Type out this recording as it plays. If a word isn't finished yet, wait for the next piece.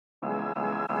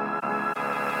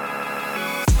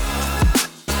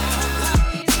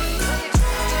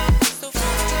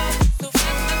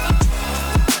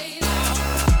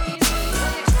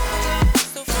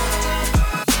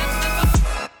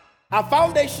Our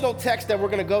foundational text that we're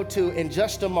going to go to in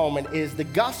just a moment is the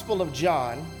Gospel of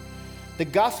John. The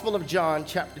Gospel of John,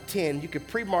 chapter 10. You can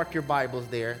pre-mark your Bibles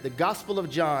there. The Gospel of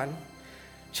John,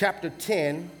 chapter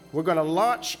 10. We're going to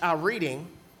launch our reading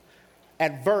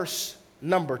at verse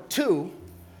number 2.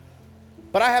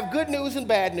 But I have good news and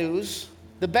bad news.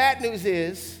 The bad news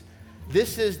is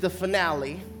this is the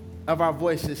finale of our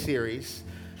Voices series.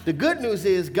 The good news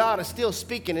is God is still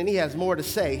speaking and he has more to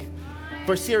say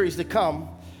for series to come.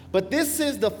 But this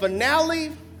is the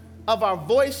finale of our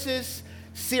Voices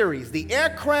series. The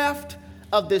aircraft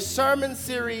of this sermon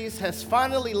series has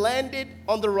finally landed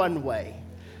on the runway.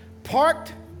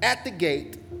 Parked at the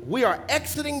gate, we are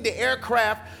exiting the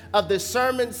aircraft of this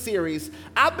sermon series.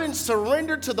 I've been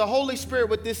surrendered to the Holy Spirit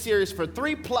with this series for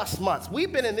 3+ months.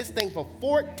 We've been in this thing for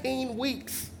 14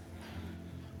 weeks.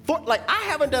 I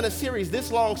haven't done a series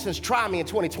this long since Try Me in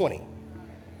 2020.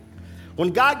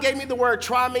 When God gave me the word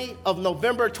try me of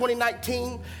November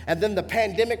 2019, and then the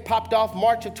pandemic popped off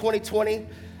March of 2020,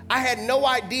 I had no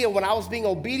idea when I was being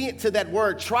obedient to that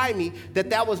word, try me,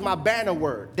 that was my banner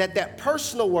word, that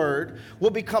personal word will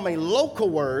become a local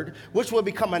word, which will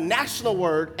become a national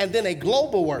word, and then a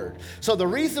global word. So the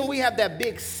reason we have that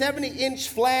big 70-inch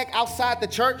flag outside the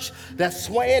church that's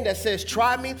swaying that says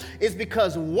try me is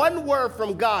because one word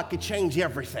from God could change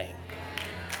everything.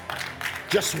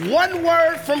 Just one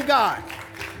word from God.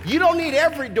 You don't need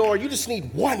every door, you just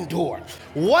need one door.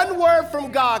 One word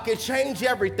from God can change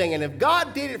everything. And if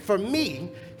God did it for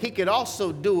me, he could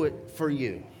also do it for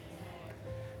you.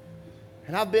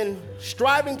 And I've been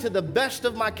striving to the best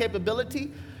of my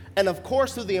capability, and of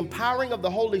course through the empowering of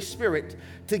the Holy Spirit,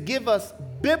 to give us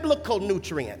biblical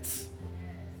nutrients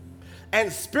and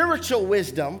spiritual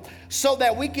wisdom so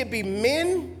that we can be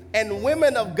men and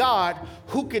women of God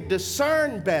who could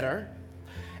discern better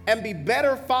and be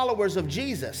better followers of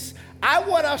Jesus. I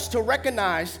want us to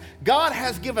recognize God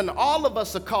has given all of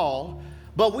us a call,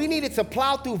 but we needed to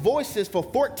plow through Voices for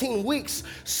 14 weeks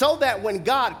so that when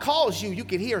God calls you, you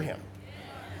can hear him.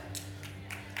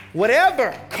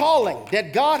 Whatever calling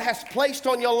that God has placed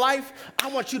on your life, I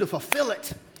want you to fulfill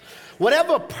it.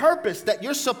 Whatever purpose that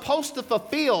you're supposed to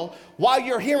fulfill while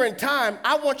you're here in time,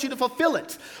 I want you to fulfill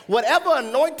it. Whatever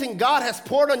anointing God has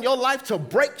poured on your life to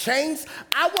break chains,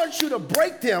 I want you to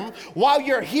break them while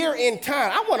you're here in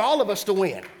time. I want all of us to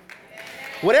win.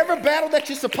 Whatever battle that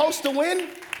you're supposed to win,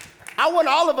 I want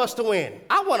all of us to win.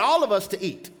 I want all of us to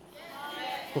eat.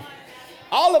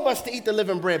 All of us to eat the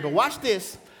living bread. But watch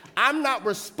this. I'm not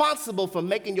responsible for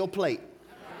making your plate.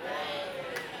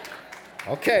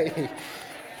 Okay.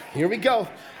 Here we go.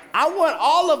 I want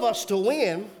all of us to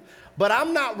win, but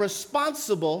I'm not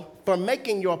responsible for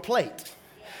making your plate.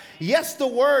 Yes, the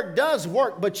word does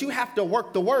work, but you have to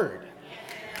work the word.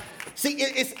 See,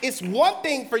 it's one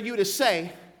thing for you to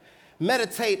say,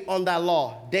 meditate on thy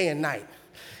law day and night.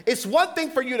 It's one thing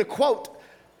for you to quote,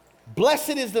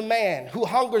 blessed is the man who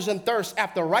hungers and thirsts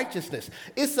after righteousness.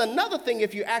 It's another thing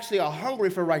if you actually are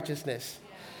hungry for righteousness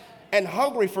and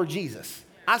hungry for Jesus.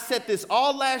 I said this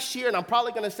all last year, and I'm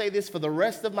probably going to say this for the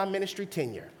rest of my ministry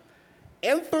tenure.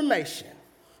 Information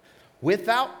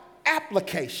without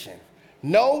application,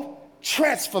 no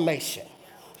transformation.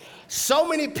 So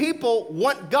many people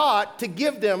want God to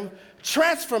give them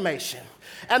transformation.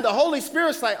 And the Holy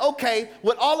Spirit's like, okay,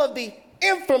 with all of the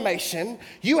information,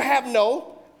 you have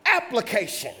no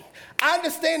application. I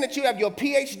understand that you have your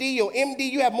PhD, your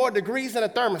MD, you have more degrees than a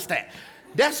thermostat.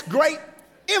 That's great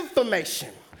information.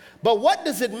 But what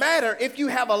does it matter if you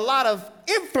have a lot of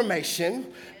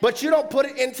information, but you don't put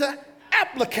it into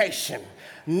application?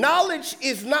 Knowledge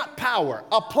is not power.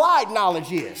 Applied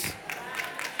knowledge is.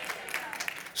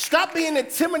 Stop being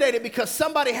intimidated because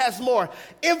somebody has more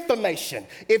information.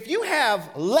 If you have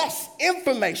less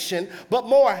information, but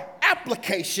more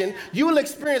application, you will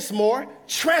experience more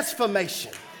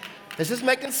transformation. This is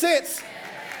making sense.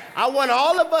 I want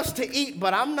all of us to eat,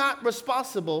 but I'm not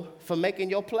responsible for making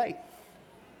your plate.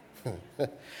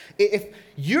 If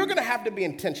you're going to have to be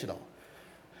intentional.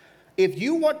 If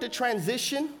you want to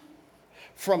transition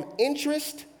from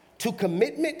interest to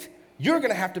commitment, you're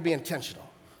going to have to be intentional.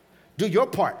 Do your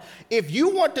part. If you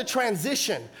want to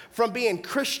transition from being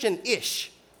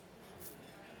Christian-ish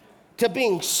to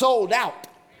being sold out,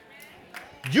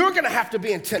 you're going to have to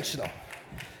be intentional.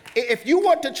 If you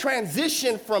want to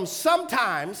transition from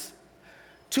sometimes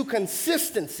to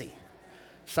consistency,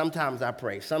 sometimes I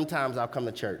pray, sometimes I'll come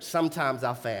to church, sometimes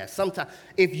I'll fast,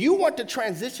 if you want to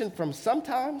transition from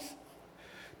sometimes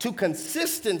to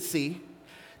consistency,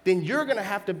 then you're going to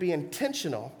have to be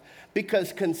intentional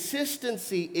because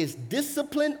consistency is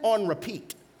discipline on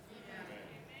repeat.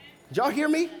 Did y'all hear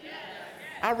me?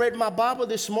 I read my Bible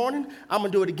this morning. I'm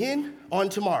going to do it again on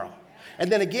tomorrow.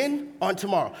 And then again on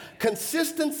tomorrow.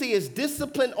 Consistency is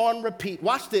discipline on repeat.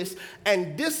 Watch this.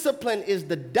 And discipline is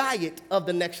the diet of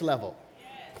the next level.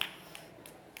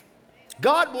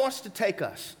 God wants to take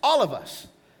us, all of us,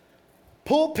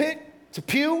 pulpit to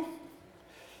pew,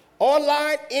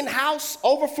 online, in-house,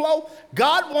 overflow.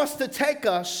 God wants to take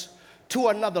us to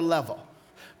another level.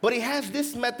 But he has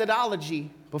this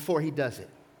methodology before he does it.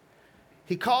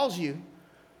 He calls you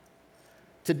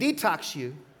to detox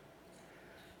you,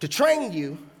 to train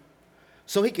you,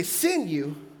 so he could send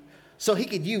you, so he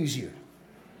could use you.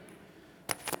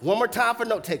 One more time for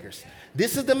note takers.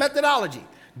 This is the methodology.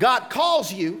 God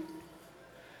calls you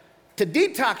to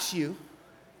detox you,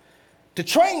 to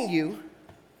train you,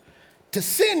 to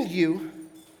send you,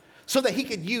 so that he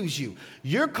could use you.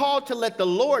 You're called to let the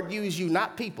Lord use you,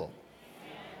 not people.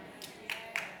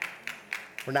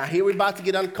 We're not here, we're about to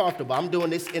get uncomfortable. I'm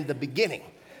doing this in the beginning.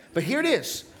 But here it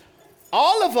is.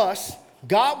 All of us,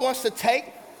 God wants to take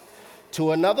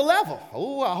to another level.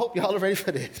 Oh, I hope y'all are ready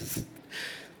for this.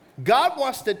 God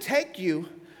wants to take you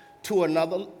to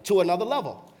another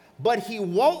level. But he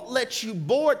won't let you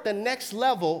board the next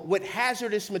level with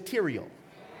hazardous material.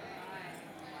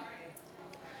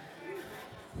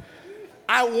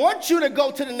 I want you to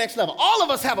go to the next level. All of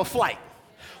us have a flight.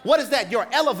 What is that? Your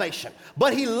elevation.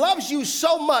 But he loves you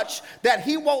so much that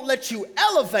he won't let you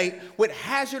elevate with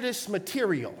hazardous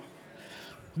material.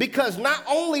 Because not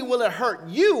only will it hurt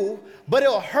you, but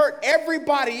it'll hurt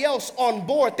everybody else on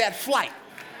board that flight.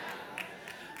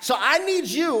 So I need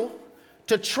you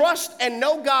to trust and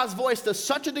know God's voice to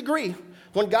such a degree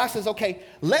when God says, okay,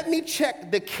 let me check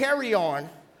the carry-on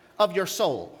of your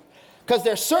soul. Because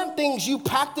there's certain things you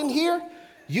packed in here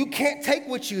you can't take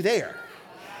with you there.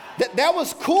 That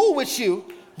was cool with you.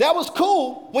 That was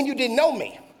cool when you didn't know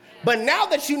me. But now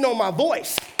that you know my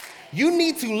voice, you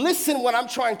need to listen when I'm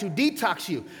trying to detox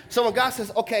you. So when God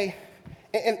says, okay,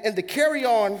 and the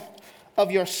carry-on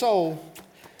of your soul,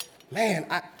 man,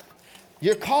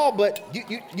 you're called, but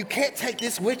you can't take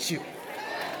this with you.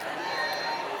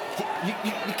 You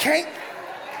can't.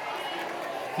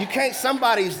 You can't.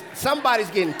 Somebody's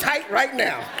getting tight right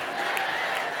now.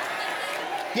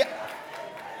 Yeah,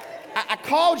 I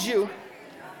called you,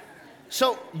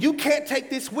 so you can't take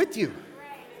this with you.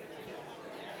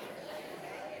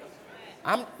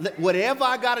 Whatever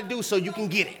I got to do so you can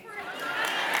get it.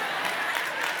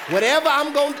 Whatever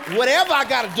I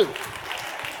got to do.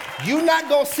 You're not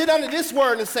going to sit under this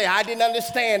word and say, I didn't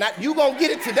understand. You're going to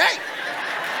get it today.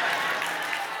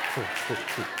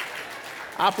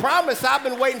 I promise I've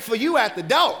been waiting for you at the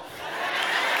door.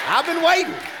 I've been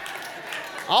waiting.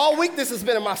 All week this has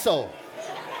been in my soul.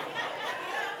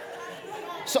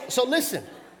 So listen,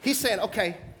 he's saying,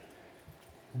 okay,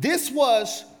 this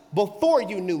was before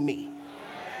you knew me.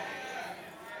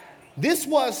 This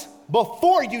was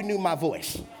before you knew my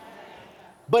voice.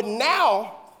 But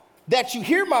now that you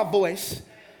hear my voice,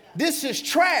 this is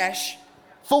trash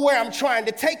for where I'm trying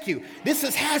to take you. This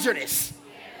is hazardous.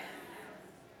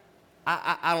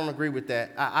 I don't agree with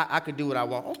that. I could do what I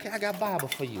want. Okay, I got Bible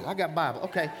for you. I got Bible.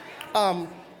 Okay. 1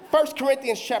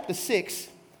 Corinthians chapter 6,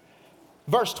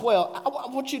 verse 12. I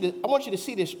want you to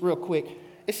see this real quick.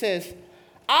 It says,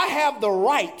 I have the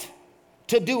right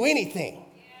to do anything,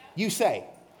 you say,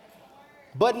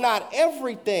 but not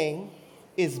everything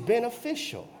is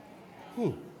beneficial.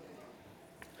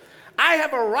 I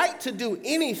have a right to do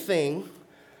anything,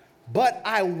 but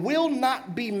I will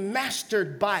not be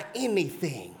mastered by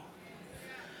anything.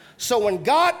 So when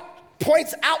God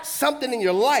points out something in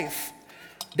your life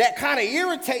that kind of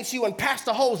irritates you and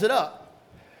Pastor holds it up,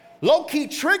 low-key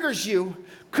triggers you,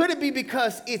 could it be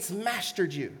because it's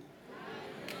mastered you?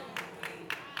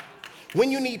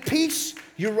 When you need peace,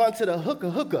 you run to the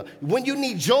hookah. When you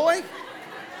need joy,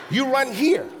 you run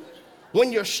here.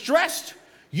 When you're stressed,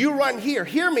 you run here.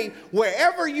 Hear me,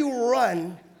 wherever you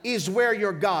run is where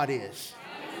your God is.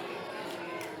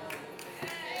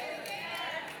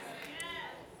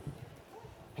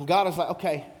 And God is like,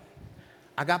 okay,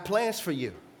 I got plans for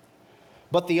you.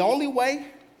 But the only way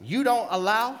you don't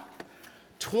allow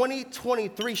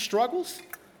 2023 struggles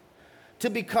to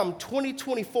become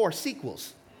 2024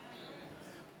 sequels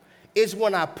is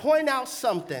when I point out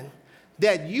something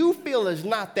that you feel is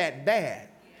not that bad.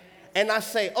 And I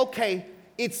say, okay,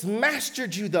 it's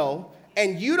mastered you though,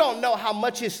 and you don't know how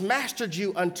much it's mastered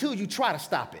you until you try to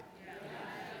stop it.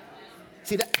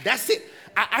 See, that's it.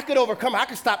 I could overcome it. I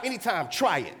could stop anytime.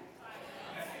 Try it.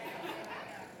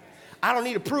 I don't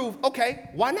need to prove. Okay,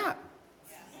 why not?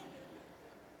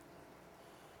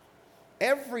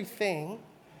 Everything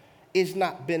is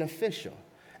not beneficial.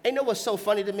 And you know what's so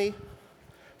funny to me?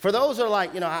 For those that are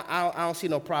like, I don't see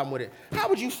no problem with it. How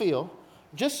would you feel,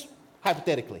 just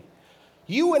hypothetically,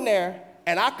 you in there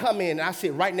and I come in and I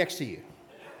sit right next to you?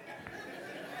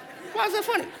 Why is that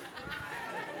funny?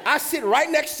 I sit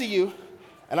right next to you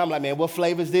and I'm like, man, what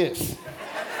flavor is this?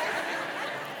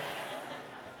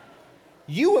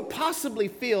 You would possibly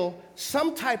feel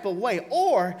some type of way,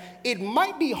 or it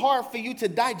might be hard for you to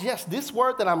digest this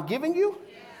word that I'm giving you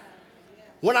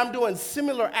when I'm doing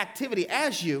similar activity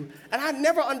as you, and I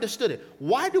never understood it.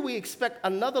 Why do we expect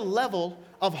another level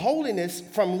of holiness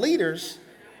from leaders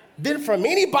than from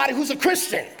anybody who's a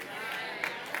Christian?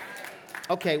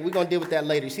 Okay, we're gonna deal with that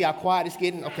later. You see how quiet it's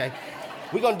getting? Okay,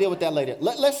 we're gonna deal with that later.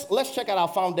 Let's check out our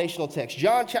foundational text.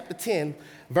 John chapter 10,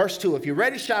 verse 2. If you're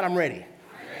ready, shout, I'm ready.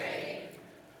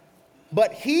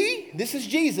 But he, this is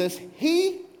Jesus,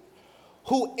 he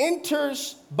who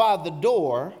enters by the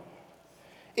door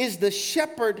is the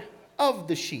shepherd of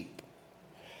the sheep.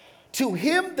 To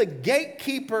him the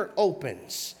gatekeeper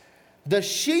opens. The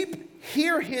sheep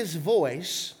hear his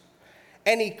voice,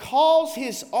 and he calls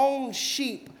his own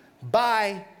sheep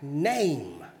by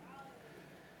name.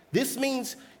 This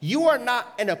means you are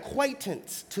not an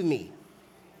acquaintance to me.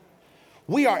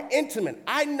 We are intimate.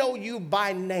 I know you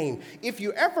by name. If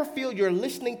you ever feel you're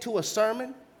listening to a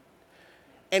sermon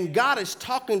and God is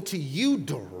talking to you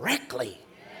directly,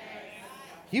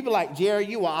 you be like, Jerry,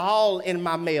 you are all in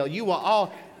my mail. You are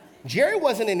all. Jerry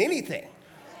wasn't in anything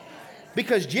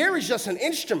because Jerry's just an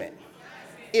instrument.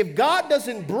 If God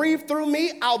doesn't breathe through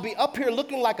me, I'll be up here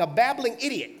looking like a babbling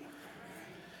idiot.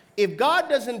 If God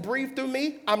doesn't breathe through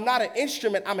me, I'm not an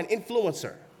instrument, I'm an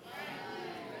influencer.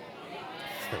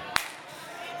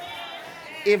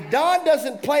 If Don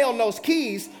doesn't play on those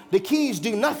keys, the keys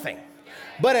do nothing.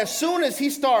 But as soon as he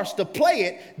starts to play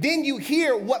it, then you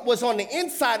hear what was on the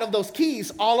inside of those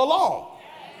keys all along.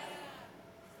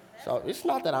 So it's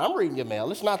not that I'm reading your mail.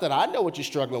 It's not that I know what you're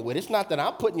struggling with. It's not that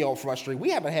I'm putting you on Front Street.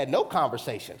 We haven't had no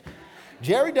conversation.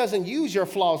 Jerry doesn't use your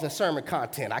flaws as sermon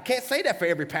content. I can't say that for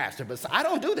every pastor, but I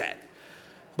don't do that.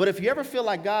 But if you ever feel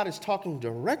like God is talking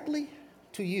directly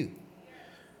to you,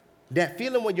 that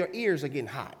feeling when your ears are getting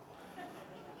hot,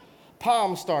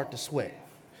 palms start to sweat,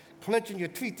 clenching your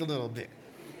teeth a little bit.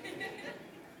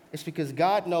 It's because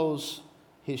God knows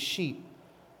his sheep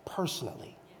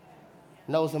personally,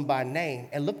 knows them by name.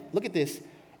 And look at this,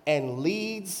 and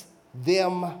leads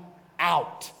them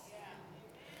out.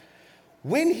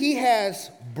 When he has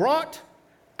brought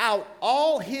out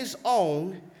all his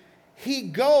own, he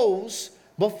goes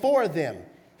before them.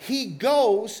 He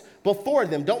goes before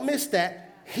them. Don't miss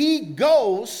that. He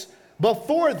goes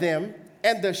before them,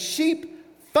 and the sheep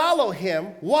follow him.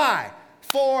 Why?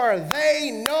 For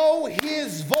they know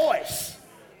his voice.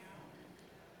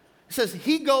 It says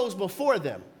he goes before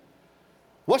them.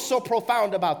 What's so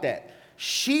profound about that?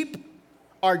 Sheep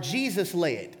are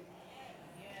Jesus-led.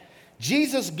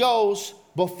 Jesus goes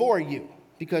before you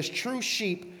because true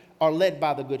sheep are led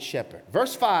by the good shepherd.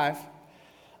 Verse 5,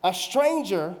 a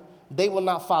stranger they will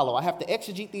not follow. I have to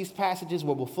exegete these passages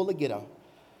where we'll fully get them.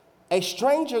 A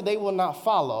stranger they will not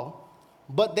follow,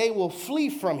 but they will flee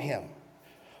from him,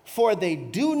 for they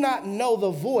do not know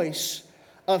the voice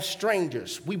of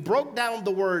strangers. We broke down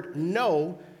the word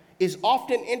know is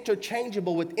often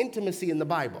interchangeable with intimacy in the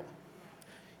Bible.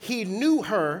 He knew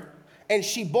her, and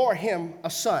she bore him a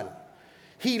son.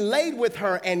 He laid with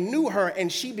her and knew her,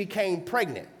 and she became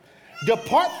pregnant.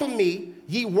 Depart from me,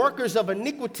 ye workers of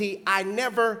iniquity, I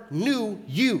never knew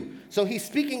you. So he's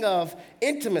speaking of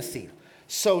intimacy.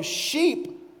 So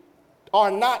sheep are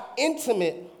not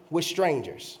intimate with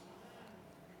strangers.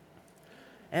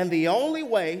 And the only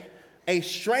way a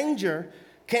stranger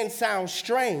can sound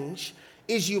strange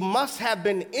is you must have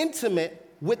been intimate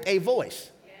with a voice.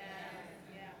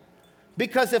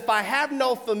 Because if I have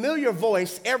no familiar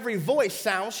voice, every voice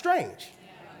sounds strange.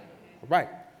 Right.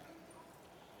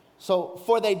 So,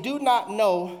 for they do not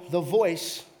know the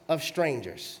voice of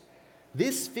strangers.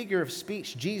 This figure of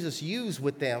speech Jesus used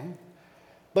with them,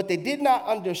 but they did not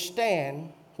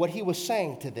understand what he was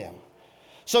saying to them.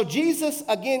 So Jesus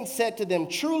again said to them,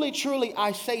 truly, truly,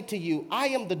 I say to you, I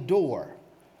am the door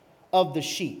of the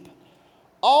sheep.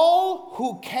 All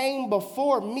who came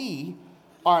before me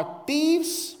are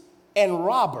thieves and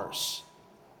robbers,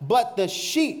 but the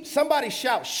sheep, somebody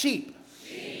shout sheep.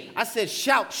 Sheep. I said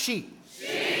shout sheep.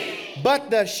 Sheep. But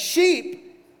the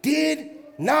sheep did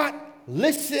not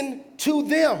listen to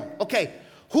them. Okay,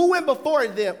 who went before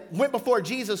them? Went before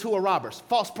Jesus who were robbers?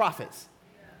 False prophets.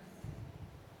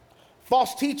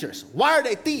 False teachers. Why are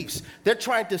they thieves? They're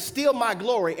trying to steal my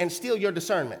glory and steal your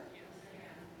discernment.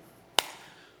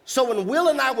 So when Will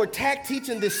and I were tag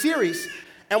teaching this series,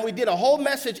 and we did a whole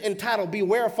message entitled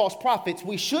Beware of False Prophets,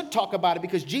 we should talk about it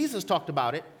because Jesus talked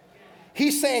about it.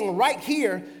 He's saying right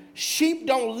here, sheep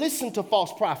don't listen to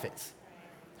false prophets.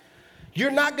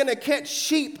 You're not going to catch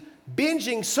sheep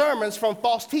binging sermons from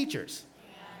false teachers.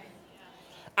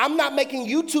 I'm not making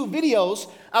YouTube videos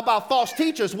about false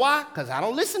teachers. Why? Because I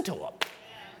don't listen to them.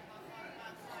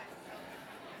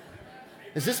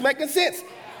 Is this making sense?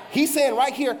 He's saying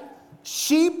right here,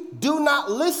 sheep do not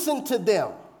listen to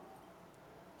them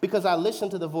because I listen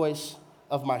to the voice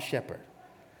of my shepherd.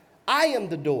 I am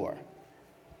the door.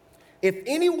 If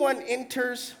anyone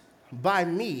enters by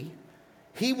me,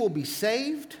 he will be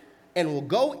saved and will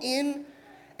go in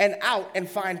and out and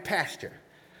find pasture.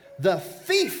 The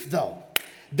thief, though,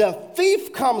 the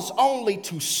thief comes only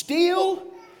to steal,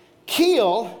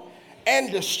 kill,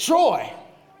 and destroy.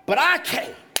 But I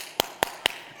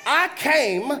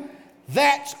came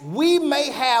that we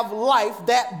may have life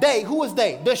that they, who is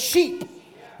they? The sheep,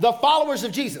 the followers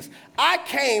of Jesus. I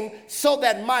came so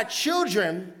that my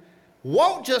children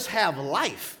won't just have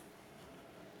life,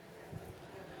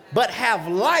 but have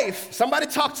life, somebody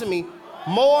talk to me,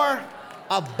 more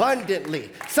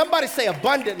abundantly. Somebody say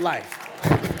abundant life.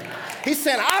 He's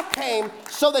saying, I came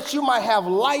so that you might have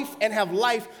life and have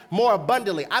life more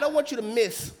abundantly. I don't want you to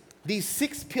miss these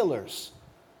 6 pillars,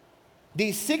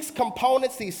 these 6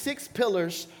 components, these 6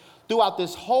 pillars throughout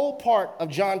this whole part of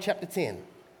John chapter 10.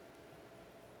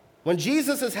 When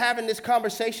Jesus is having this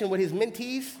conversation with his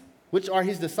mentees, which are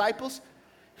his disciples,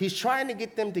 he's trying to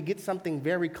get them to get something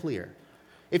very clear.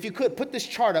 If you could, put this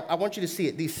chart up. I want you to see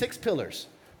it. These 6 pillars.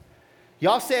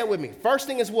 Y'all say it with me. First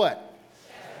thing is what?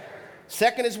 Shepherd.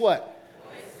 Second is what?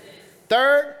 Voices.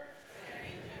 Third?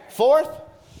 Stranger. Fourth?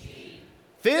 Sheep.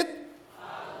 Fifth?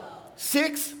 Follow.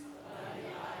 Sixth?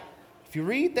 If you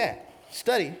read that,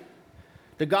 study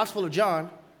the Gospel of John,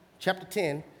 chapter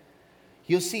 10,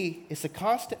 you'll see it's a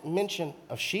constant mention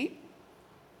of sheep,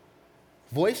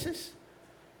 voices,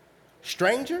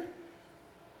 stranger.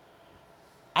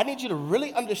 I need you to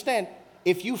really understand,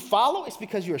 if you follow, it's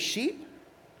because you're a sheep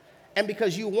and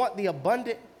because you want the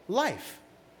abundant life.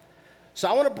 So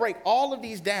I want to break all of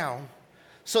these down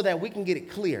so that we can get it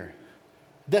clear.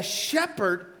 The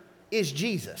shepherd is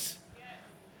Jesus.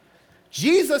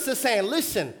 Jesus is saying,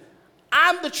 listen,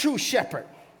 I'm the true shepherd.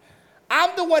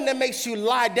 I'm the one that makes you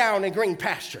lie down in green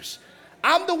pastures.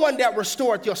 I'm the one that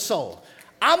restored your soul.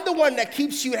 I'm the one that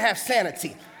keeps you to have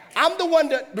sanity. I'm the one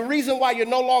the reason why you're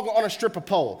no longer on a stripper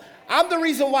pole. I'm the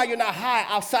reason why you're not high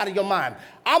outside of your mind.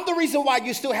 I'm the reason why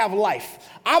you still have life.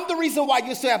 I'm the reason why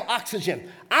you still have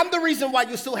oxygen. I'm the reason why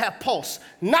you still have pulse,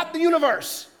 not the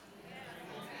universe.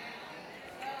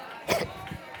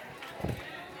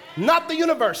 Not the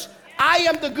universe. I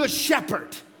am the good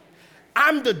shepherd.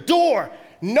 I'm the door.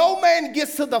 No man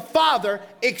gets to the Father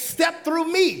except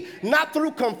through me. Not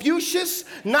through Confucius,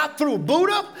 not through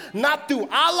Buddha, not through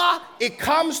Allah. It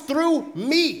comes through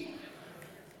me.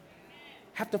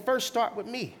 Have to first start with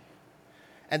me.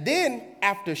 And then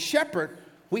after shepherd,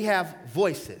 we have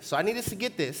voices. So I need us to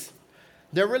get this.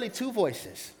 There are really 2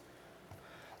 voices.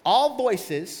 All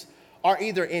voices are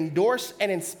either endorsed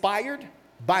and inspired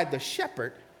by the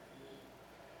shepherd,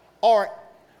 or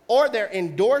they're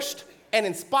endorsed and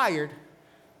inspired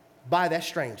by that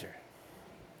stranger.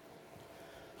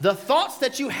 The thoughts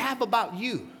that you have about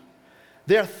you,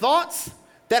 they're thoughts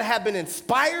that have been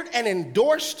inspired and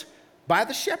endorsed by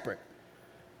the shepherd.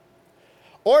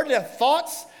 Or they're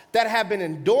thoughts that have been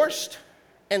endorsed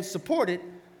and supported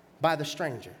by the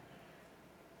stranger.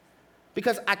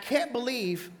 Because I can't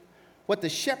believe what the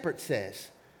shepherd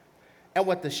says and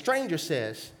what the stranger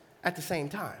says at the same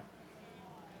time.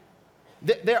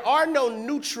 There are no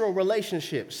neutral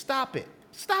relationships. Stop it.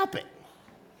 Stop it.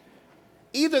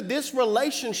 Either this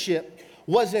relationship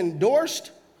was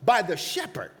endorsed by the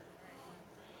shepherd,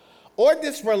 or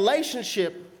this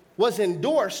relationship was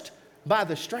endorsed by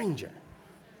the stranger.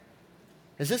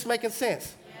 Is this making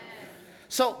sense? Yes.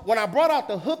 So when I brought out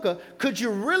the hookah, could you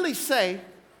really say,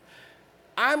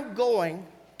 I'm going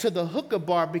to the hookah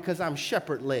bar because I'm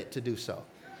shepherd-led to do so?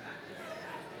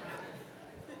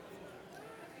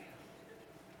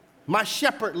 My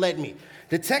shepherd led me.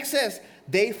 The text says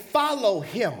they follow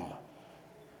him.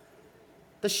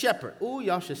 The shepherd. Ooh,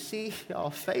 y'all should see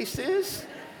y'all faces.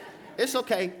 It's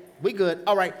okay. We good.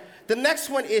 All right. The next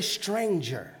one is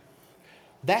stranger.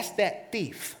 That's that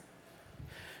thief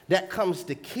that comes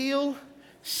to kill,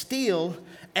 steal,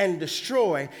 and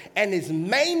destroy. And his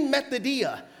main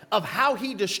methodia of how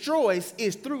he destroys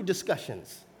is through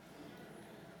discussions.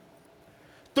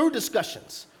 Through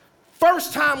discussions.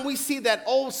 First time we see that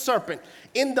old serpent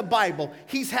in the Bible,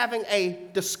 he's having a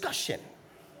discussion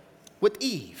with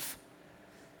Eve.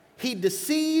 he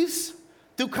deceives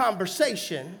through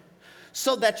conversation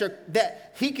so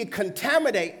that he can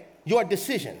contaminate your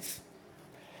decisions.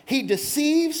 He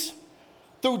deceives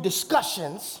through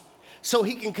discussions so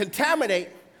he can contaminate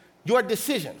your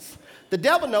decisions. The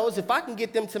devil knows if I can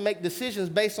get them to make decisions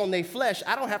based on their flesh,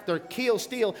 I don't have to kill,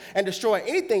 steal, and destroy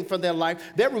anything for their life.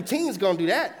 Their routine's going to do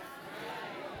that.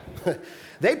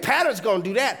 Their pattern's going to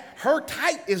do that. Her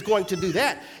type is going to do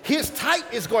that. His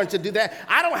type is going to do that.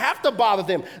 I don't have to bother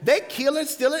them. They kill and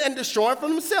steal it and destroy it for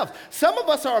themselves. Some of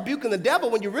us are rebuking the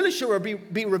devil when you really should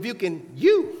be rebuking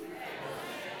you.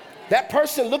 That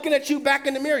person looking at you back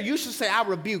in the mirror, you should say, I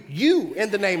rebuke you in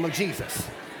the name of Jesus.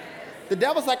 The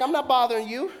devil's like, I'm not bothering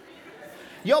you.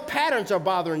 Your patterns are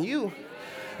bothering you.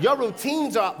 Your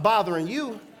routines are bothering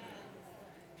you.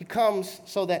 He comes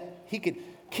so that he could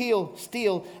kill,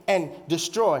 steal, and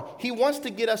destroy. He wants to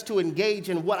get us to engage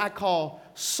in what I call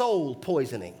soul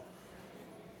poisoning.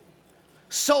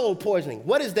 Soul poisoning.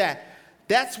 What is that?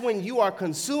 That's when you are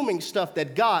consuming stuff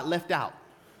that God left out.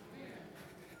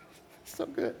 So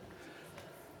good.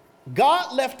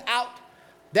 God left out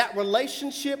that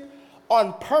relationship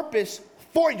on purpose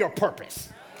for your purpose.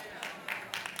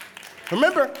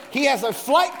 Remember, he has a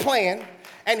flight plan,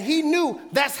 and he knew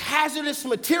that's hazardous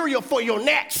material for your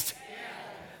next.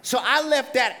 So I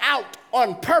left that out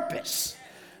on purpose.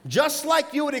 Just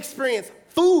like you would experience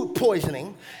food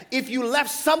poisoning, if you left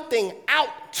something out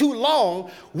too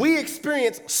long, we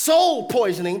experience soul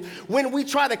poisoning when we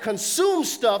try to consume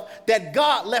stuff that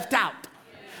God left out.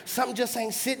 Something just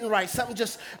ain't sitting right. Something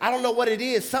just, I don't know what it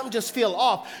is. Something just feel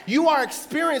off. You are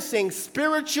experiencing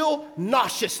spiritual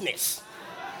nauseousness.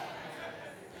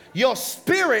 Your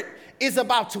spirit is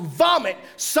about to vomit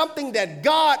something that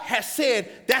God has said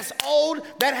that's old,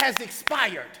 that has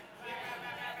expired.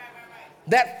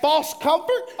 That false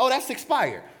comfort, oh, that's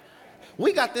expired.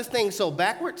 We got this thing so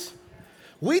backwards.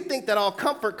 We think that all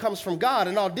comfort comes from God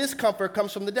and all discomfort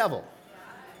comes from the devil.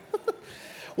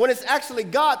 When it's actually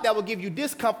God that will give you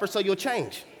discomfort so you'll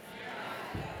change.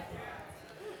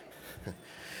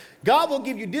 God will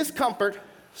give you discomfort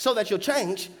so that you'll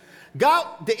change.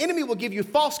 The enemy will give you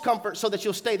false comfort so that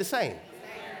you'll stay the same.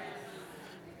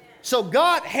 So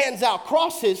God hands out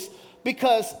crosses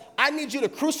because I need you to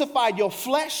crucify your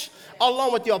flesh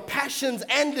along with your passions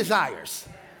and desires.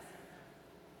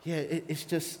 Yeah, it's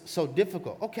just so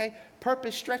difficult. Okay,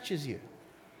 purpose stretches you.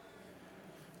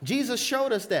 Jesus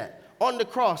showed us that on the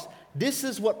cross. This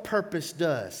is what purpose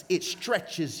does. It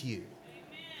stretches you.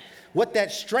 What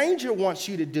that stranger wants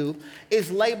you to do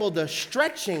is label the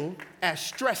stretching as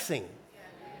stressing.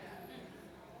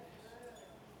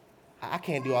 I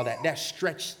can't do all that. That's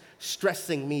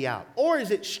stressing me out. Or is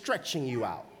it stretching you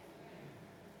out?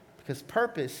 Because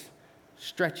purpose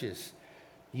stretches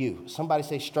you. Somebody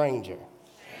say stranger.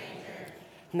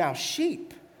 Now,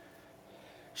 sheep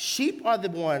are the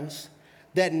ones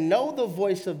that know the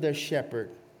voice of their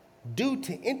shepherd due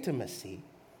to intimacy,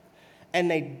 and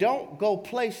they don't go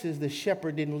places the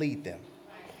shepherd didn't lead them.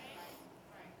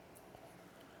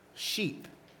 Sheep.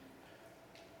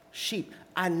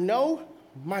 I know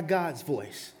my God's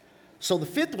voice. So the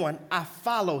fifth one, I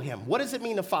follow him. What does it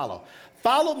mean to follow?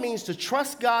 Follow means to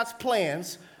trust God's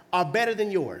plans are better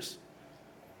than yours.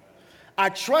 I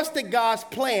trust that God's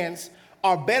plans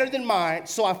are better than mine,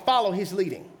 so I follow his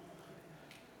leading.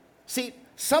 See,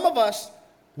 some of us,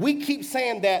 we keep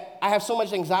saying that I have so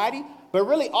much anxiety, but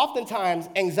really oftentimes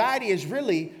anxiety is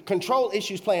really control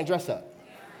issues playing dress up.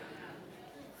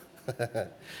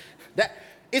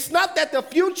 It's not that the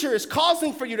future is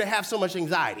causing for you to have so much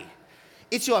anxiety.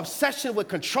 It's your obsession with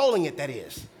controlling it that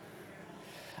is.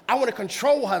 I want to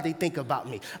control how they think about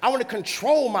me. I want to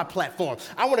control my platform.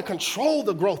 I want to control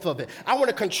the growth of it. I want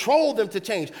to control them to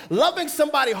change. Loving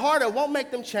somebody harder won't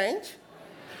make them change.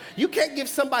 You can't give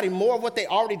somebody more of what they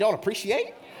already don't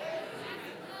appreciate.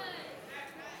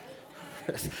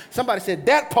 Somebody said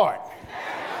that part.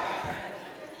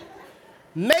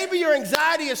 Maybe your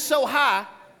anxiety is so high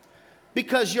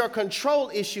because your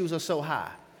control issues are so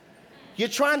high. You're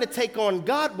trying to take on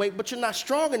God weight, but you're not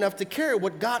strong enough to carry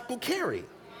what God can carry.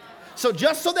 So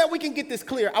just so that we can get this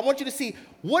clear, I want you to see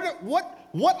what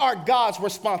are God's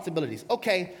responsibilities.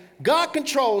 Okay, God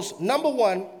controls, number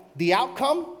one, the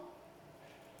outcome.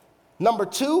 Number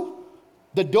two,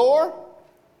 the door.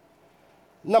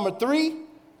 Number three,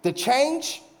 the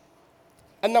change.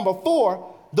 And number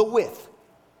four, the width.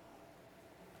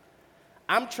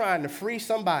 I'm trying to free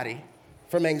somebody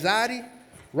from anxiety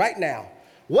right now.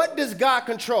 What does God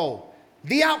control?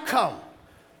 The outcome,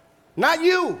 not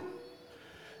you.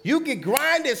 You can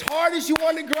grind as hard as you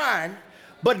want to grind,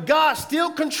 but God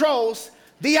still controls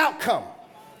the outcome.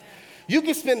 You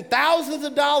can spend thousands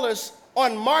of dollars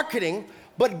on marketing,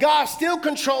 but God still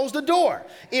controls the door.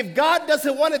 If God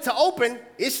doesn't want it to open,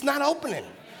 it's not opening.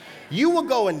 You will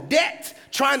go in debt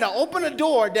trying to open a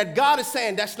door that God is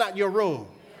saying that's not your room.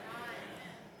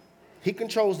 He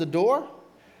controls the door.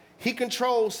 He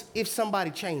controls if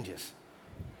somebody changes.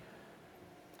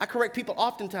 I correct people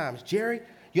oftentimes. Jerry,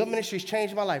 your ministry's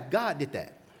changed my life. God did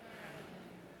that.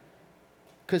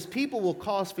 Because people will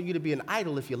cause for you to be an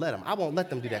idol if you let them. I won't let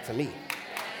them do that to me.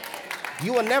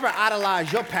 You will never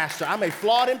idolize your pastor. I'm a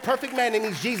flawed, imperfect man that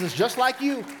needs Jesus just like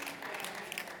you.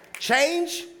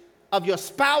 Change of your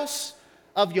spouse,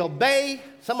 of your bae.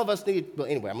 Some of us need, but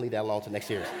anyway, I'm gonna leave that alone till next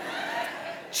series.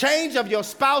 Change of your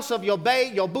spouse, of your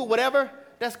bae, your boo, whatever,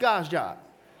 that's God's job.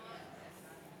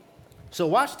 So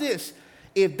watch this.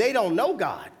 If they don't know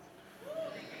God,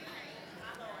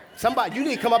 somebody, you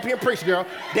need to come up here and preach, girl.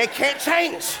 They can't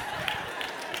change.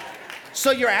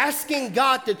 So you're asking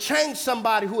God to change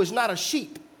somebody who is not a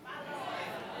sheep.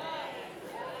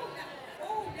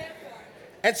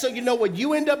 And so you know what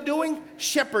you end up doing?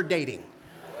 Shepherd dating.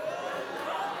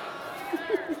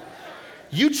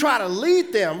 You try to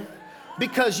lead them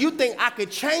because you think I could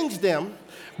change them,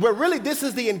 where really this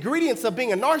is the ingredients of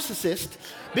being a narcissist,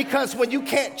 because when you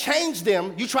can't change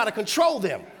them, you try to control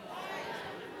them.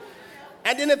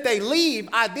 And then if they leave,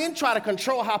 I then try to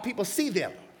control how people see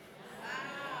them.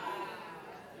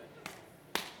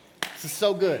 This is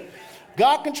so good.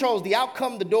 God controls the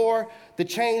outcome, the door, the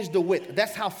change, the width.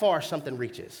 That's how far something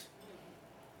reaches.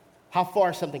 How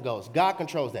far something goes. God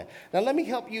controls that. Now let me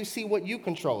help you see what you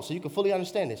control so you can fully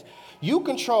understand this. You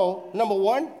control, number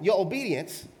one, your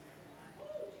obedience.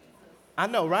 I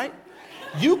know, right?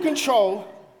 You control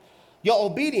your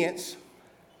obedience.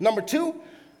 Number two,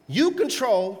 you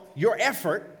control your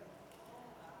effort.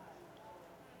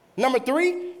 Number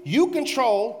three, you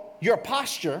control your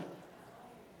posture.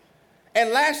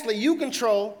 And lastly, you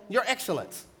control your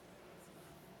excellence.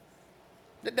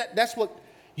 That's what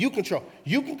you control.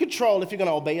 You can control if you're going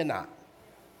to obey or not.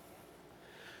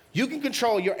 You can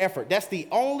control your effort. That's the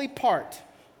only part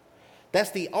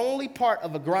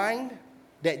of a grind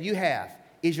that you have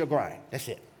is your grind. That's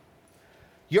it.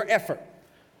 Your effort.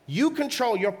 You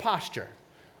control your posture.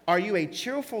 Are you a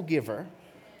cheerful giver?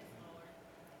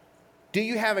 Do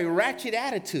you have a ratchet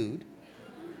attitude?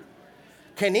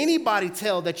 Can anybody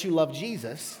tell that you love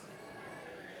Jesus?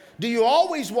 Do you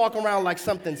always walk around like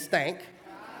something stank?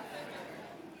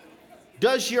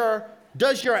 Does your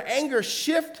anger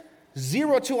shift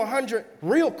 0 to 100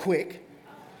 real quick?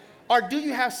 Or do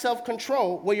you have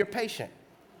self-control where you're patient?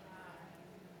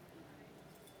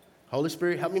 Holy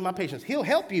Spirit, help me in my patience. He'll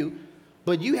help you,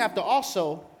 but you have to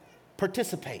also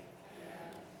participate.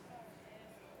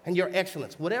 And your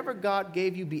excellence. Whatever God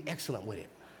gave you, be excellent with it.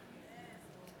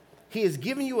 He has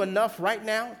given you enough right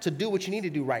now to do what you need to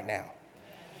do right now.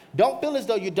 Don't feel as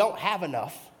though you don't have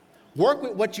enough. Work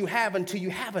with what you have until you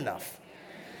have enough.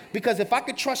 Because if I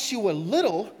could trust you a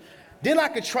little, then I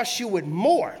could trust you with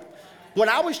more. When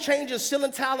I was changing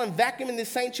ceiling tile and vacuuming the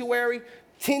sanctuary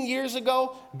 10 years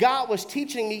ago, God was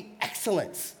teaching me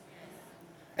excellence.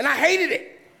 And I hated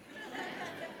it.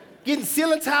 Getting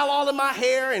ceiling tile all in my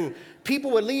hair, and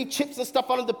people would leave chips and stuff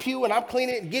under the pew, and I'm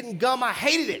cleaning it and getting gum. I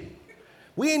hated it.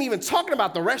 We ain't even talking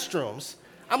about the restrooms.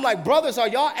 I'm like, brothers, are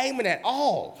y'all aiming at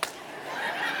all?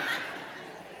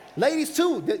 Ladies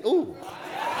too. Ooh.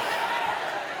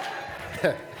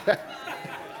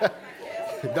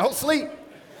 Don't sleep.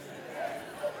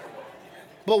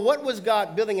 But what was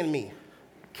God building in me?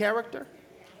 Character,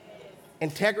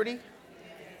 integrity,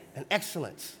 and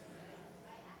excellence.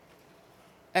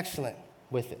 Excellent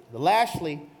with it.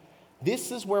 Lastly,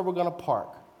 this is where we're going to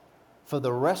park for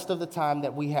the rest of the time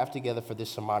that we have together for this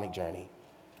sermonic journey.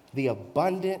 The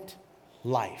abundant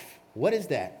life. What is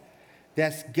that?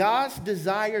 That's God's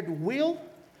desired will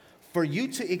for you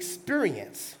to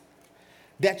experience,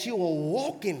 that you will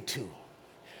walk into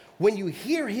when you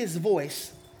hear his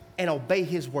voice and obey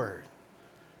his word.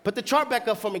 Put the chart back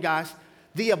up for me, guys.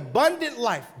 The abundant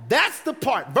life. That's the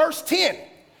part. Verse 10.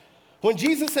 When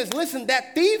Jesus says, listen,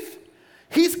 that thief,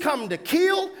 he's come to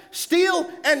kill,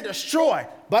 steal, and destroy.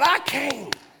 But I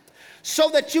came so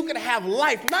that you can have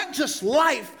life. Not just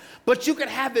life, but you can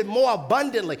have it more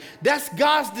abundantly. That's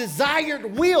God's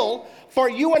desired will for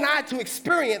you and I to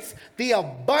experience the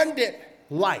abundant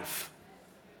life.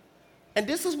 And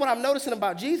this is what I'm noticing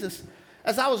about Jesus.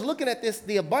 As I was looking at this,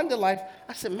 the abundant life,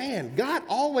 I said, man, God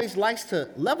always likes to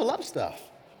level up stuff.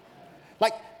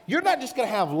 Like, you're not just going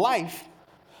to have life.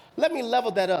 Let me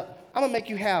level that up. I'm going to make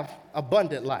you have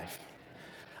abundant life.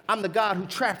 I'm the God who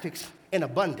traffics in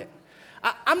abundant.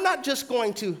 I'm not just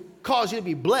going to cause you to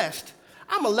be blessed.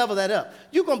 I'm going to level that up.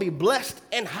 You're going to be blessed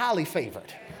and highly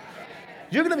favored.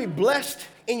 You're going to be blessed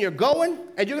in your going,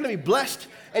 and you're going to be blessed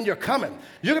in your coming.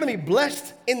 You're going to be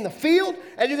blessed in the field,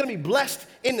 and you're going to be blessed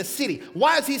in the city.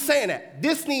 Why is he saying that?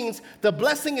 This means the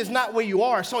blessing is not where you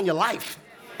are, it's on your life.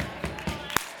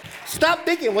 Stop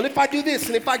thinking, well, if I do this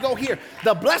and if I go here,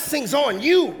 the blessing's on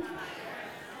you.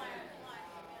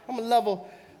 I'm going to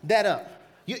level that up.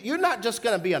 You're not just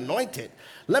going to be anointed.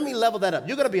 Let me level that up.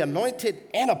 You're going to be anointed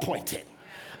and appointed.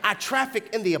 I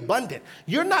traffic in the abundant.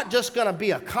 You're not just going to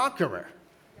be a conqueror.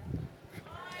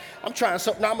 I'm trying,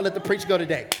 so now I'm going to let the preach go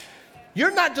today.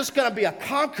 You're not just going to be a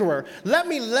conqueror. Let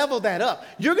me level that up.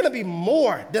 You're going to be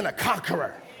more than a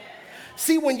conqueror.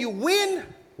 See, when you win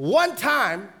one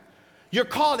time, you're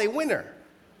called a winner.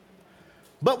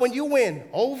 But when you win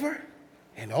over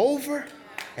and over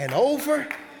and over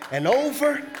and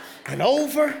over and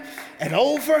over and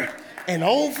over and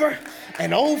over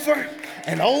and over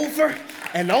and over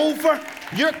and over,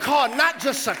 you're called not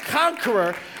just a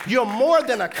conqueror, you're more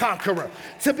than a conqueror.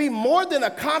 To be more than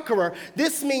a conqueror,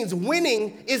 this means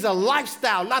winning is a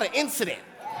lifestyle, not an incident.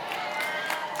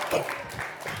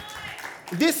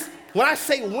 When I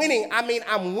say winning, I mean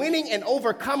I'm winning and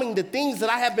overcoming the things that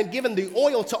I have been given the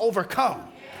oil to overcome.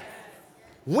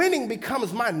 Winning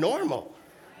becomes my normal.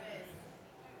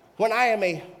 When I am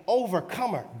an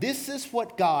overcomer, this is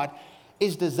what God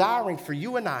is desiring for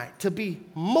you and I, to be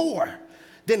more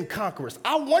than conquerors.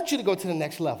 I want you to go to the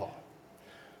next level.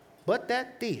 But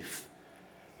that thief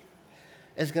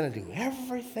is going to do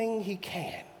everything he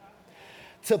can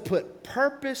to put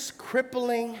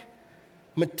purpose-crippling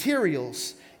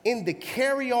materials in the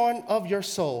carry-on of your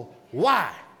soul.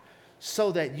 Why?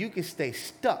 So that you can stay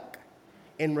stuck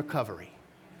in recovery.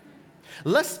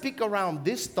 Let's speak around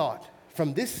this thought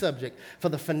from this subject for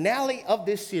the finale of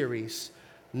this series,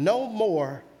 no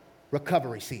more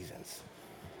recovery seasons.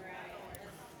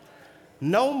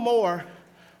 No more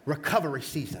recovery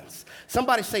seasons.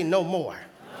 Somebody say no more.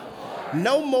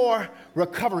 No more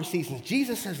recovery seasons.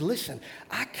 Jesus says, listen,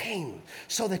 I came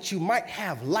so that you might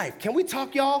have life. Can we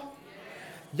talk, y'all?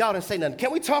 Y'all didn't say nothing.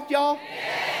 Can we talk, y'all?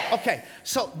 Okay,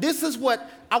 so this is what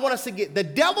I want us to get. The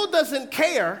devil doesn't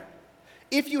care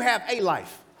if you have a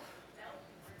life.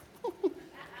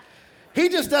 He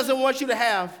just doesn't want you to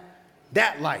have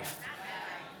that life.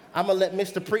 I'm going to let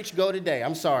Mr. Preach go today.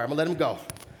 I'm sorry. I'm going to let him go.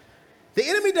 The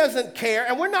enemy doesn't care,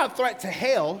 and we're not a threat to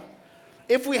hell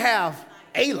if we have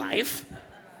a life.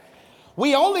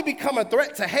 We only become a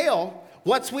threat to hell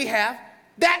once we have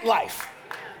that life.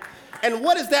 And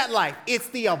what is that life? It's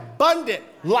the abundant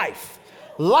life.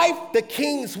 Life the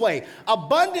King's way.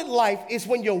 Abundant life is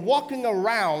when you're walking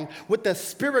around with a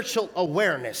spiritual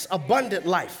awareness. Abundant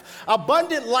life.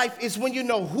 Abundant life is when you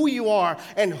know who you are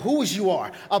and whose you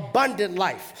are. Abundant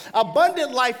life.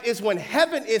 Abundant life is when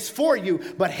heaven is for you,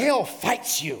 but hell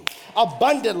fights you.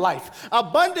 Abundant life.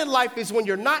 Abundant life is when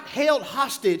you're not held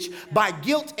hostage by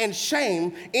guilt and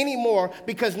shame anymore,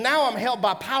 because now I'm held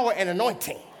by power and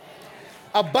anointing.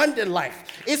 Abundant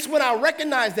life. It's when I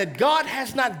recognize that God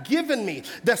has not given me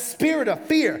the spirit of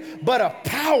fear, but of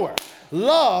power,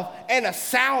 love, and a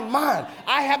sound mind.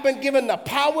 I have been given the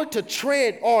power to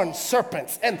tread on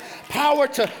serpents and power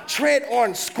to tread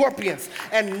on scorpions,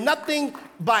 and nothing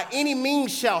by any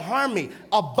means shall harm me.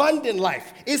 Abundant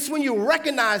life. It's when you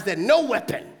recognize that no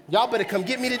weapon, y'all better come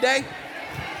get me today,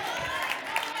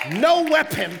 no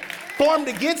weapon formed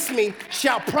against me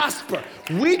shall prosper.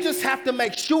 We just have to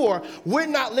make sure we're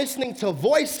not listening to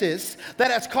voices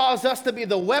that has caused us to be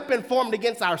the weapon formed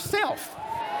against ourselves.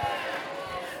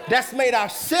 That's made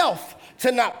ourselves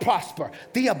to not prosper.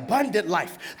 The abundant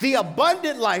life. The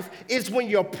abundant life is when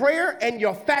your prayer and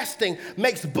your fasting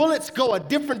makes bullets go a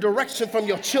different direction from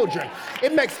your children.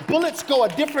 It makes bullets go a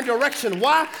different direction.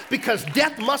 Why? Because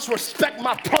death must respect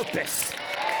my purpose.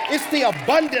 It's the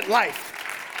abundant life.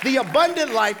 The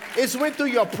abundant life is when through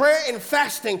your prayer and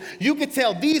fasting, you can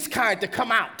tell these kind to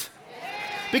come out.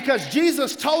 Because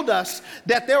Jesus told us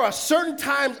that there are certain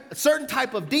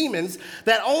type of demons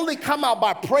that only come out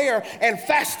by prayer and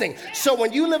fasting. So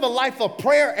when you live a life of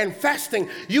prayer and fasting,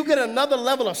 you get another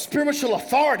level of spiritual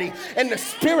authority in the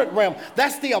spirit realm.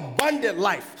 That's the abundant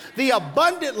life. The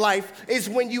abundant life is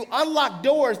when you unlock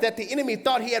doors that the enemy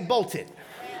thought he had bolted.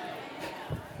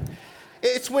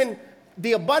 It's when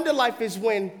the abundant life is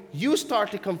when you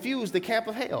start to confuse the camp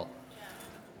of hell.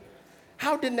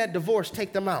 How didn't that divorce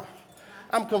take them out?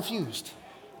 I'm confused.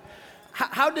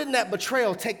 How didn't that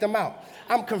betrayal take them out?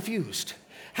 I'm confused.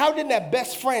 How didn't that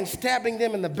best friend stabbing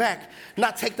them in the back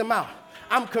not take them out?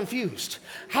 I'm confused.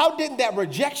 How didn't that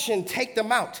rejection take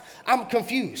them out? I'm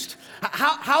confused.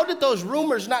 How did those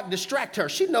rumors not distract her?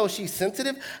 She knows she's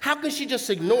sensitive. How can she just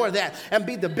ignore that and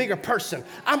be the bigger person?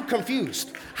 I'm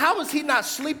confused. How is he not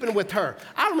sleeping with her?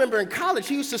 I remember in college,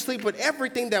 he used to sleep with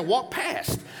everything that walked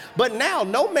past. But now,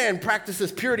 no man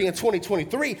practices purity in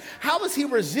 2023. How is he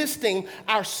resisting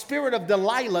our spirit of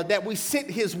Delilah that we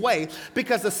sent his way?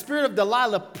 Because the spirit of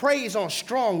Delilah preys on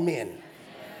strong men.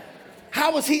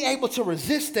 How was he able to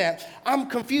resist that? I'm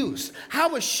confused. How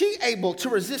was she able to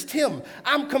resist him?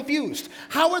 I'm confused.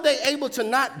 How were they able to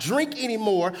not drink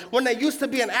anymore when they used to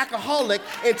be an alcoholic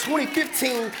in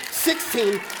 2015,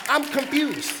 16? I'm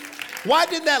confused. Why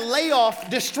did that layoff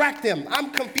distract them?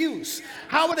 I'm confused.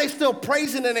 How are they still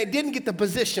praising and they didn't get the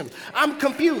position? I'm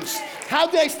confused. How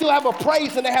do they still have a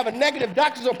praise and they have a negative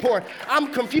doctor's report?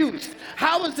 I'm confused.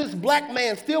 How is this black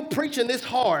man still preaching this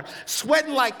hard,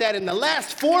 sweating like that in the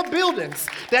last 4 buildings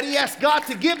that he asked God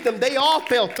to give them? They all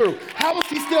fell through. How is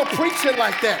he still preaching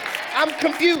like that? I'm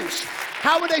confused.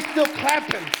 How are they still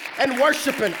clapping and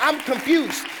worshiping? I'm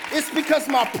confused. It's because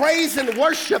my praise and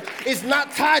worship is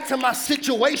not tied to my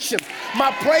situation.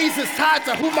 My praise is tied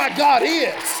to who my God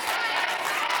is.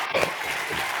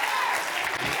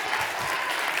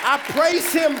 I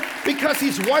praise him because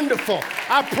he's wonderful.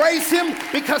 I praise him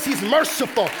because he's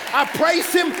merciful. I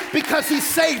praise him because he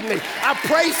saved me. I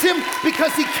praise him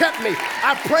because he kept me.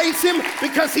 I praise him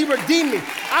because he redeemed me.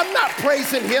 I'm not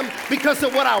praising him because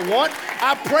of what I want.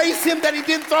 I praise him that he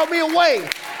didn't throw me away.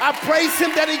 I praise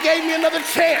him that he gave me another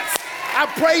chance. I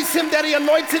praise him that he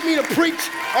anointed me to preach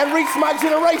and reach my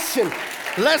generation.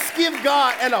 Let's give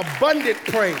God an abundant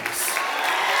praise.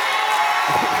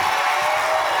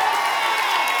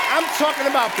 I'm talking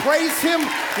about praise him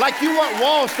like you want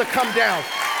walls to come down.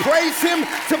 Praise him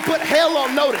to put hell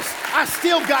on notice. I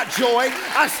still got joy.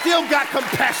 I still got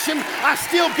compassion. I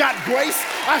still got grace.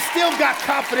 I still got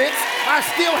confidence. I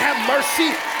still have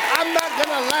mercy. I'm not going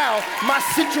to allow my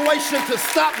situation to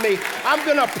stop me. I'm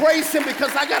going to praise him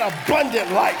because I got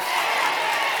abundant life.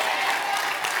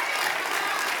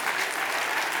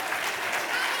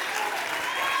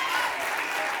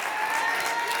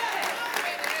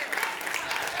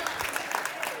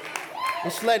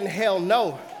 It's letting hell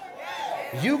know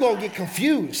you're going to get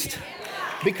confused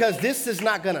because this is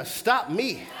not going to stop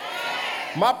me.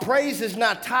 My praise is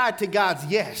not tied to God's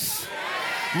yes.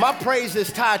 My praise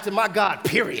is tied to my God,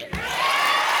 period.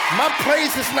 My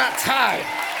praise is not tied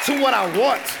to what I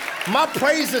want. My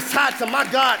praise is tied to my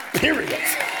God, period.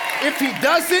 If he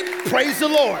does it, praise the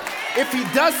Lord. If he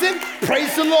doesn't,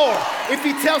 praise the Lord. If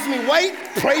he tells me wait,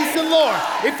 praise the Lord.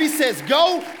 If he says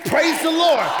go, praise the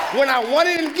Lord. When I want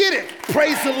it and get it,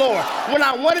 praise the Lord. When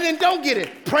I want it and don't get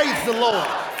it, praise the Lord.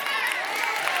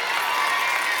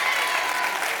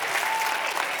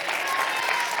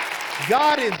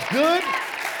 God is good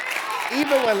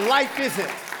even when life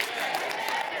isn't.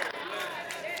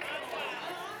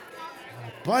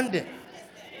 Abundant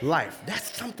life.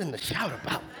 That's something to shout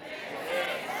about.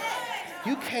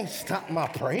 You can't stop my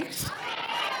praise.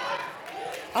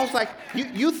 I was like,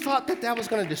 you thought that was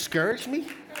going to discourage me?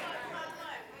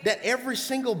 That every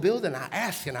single building I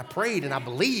asked and I prayed and I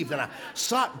believed and I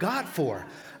sought God for,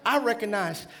 I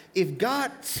recognized if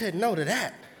God said no to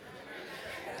that,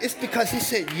 it's because he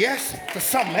said yes to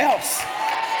something else.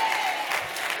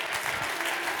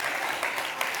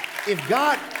 If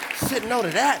God said no to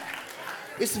that,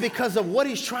 it's because of what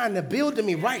he's trying to build to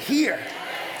me right here.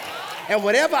 And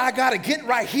whatever I got to get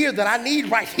right here that I need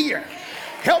right here,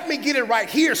 help me get it right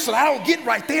here so I don't get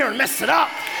right there and mess it up.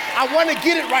 I want to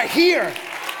get it right here.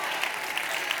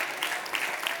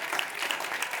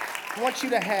 I want you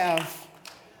to have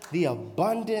the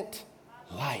abundant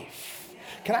life.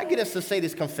 Can I get us to say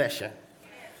this confession?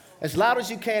 As loud as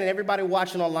you can, and everybody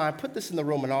watching online, put this in the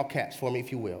room in all caps for me,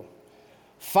 if you will.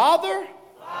 Father,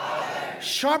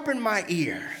 sharpen my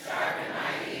ear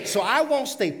so I won't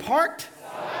stay parked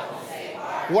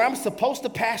where I'm supposed to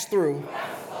pass through.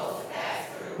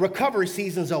 Recovery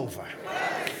season's over.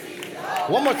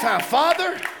 One more time.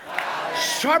 Father,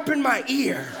 sharpen my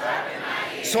ear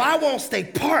so I won't stay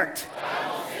parked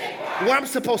where I'm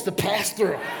supposed to pass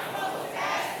through.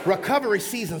 Recovery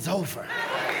season's over.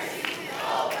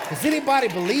 Does anybody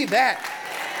believe that?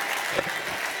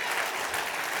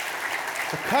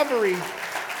 Recovery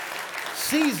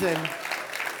season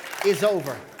is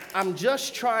over. I'm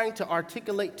just trying to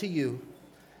articulate to you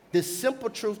this simple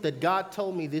truth that God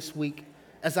told me this week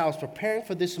as I was preparing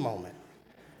for this moment.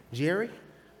 Jerry,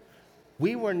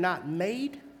 we were not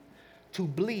made to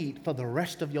bleed for the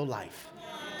rest of your life.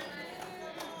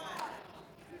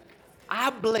 I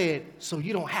bled so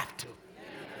you don't have to.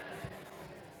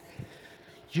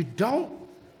 You don't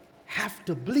have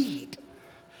to bleed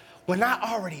when I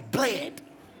already bled?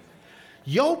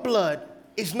 Your blood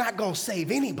is not going to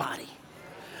save anybody.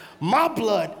 My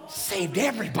blood saved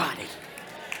everybody.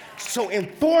 So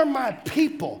inform my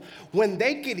people when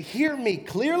they can hear me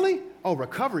clearly, oh,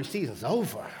 recovery season's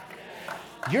over.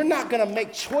 You're not going to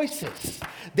make choices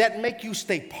that make you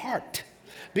stay parked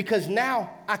because now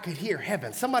I could hear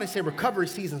heaven. Somebody say recovery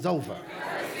season's over.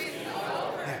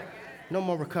 Yeah. No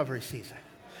more recovery season.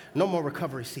 No more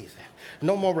recovery season.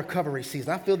 No more recovery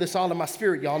season. I feel this all in my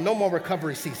spirit, y'all. No more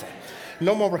recovery season.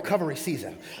 No more recovery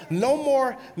season. No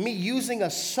more me using a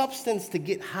substance to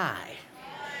get high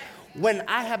when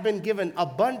I have been given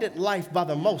abundant life by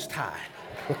the Most High.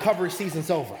 Recovery season's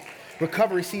over.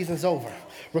 Recovery season's over.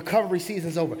 Recovery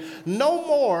season's over. No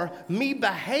more me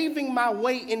behaving my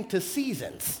way into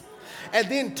seasons and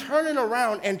then turning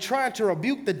around and trying to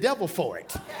rebuke the devil for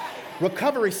it.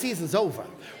 Recovery season's over.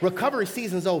 Recovery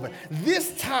season's over.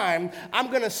 This time, I'm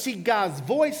going to seek God's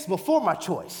voice before my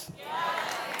choice.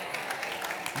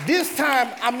 This time,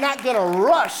 I'm not going to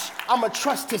rush. I'm going to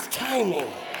trust his timing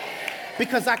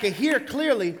because I can hear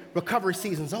clearly recovery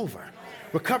season's over.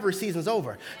 Recovery season's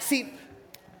over. See,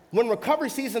 when recovery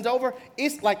season's over,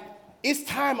 it's like it's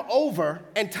time over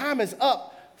and time is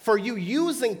up for you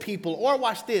using people, or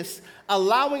watch this,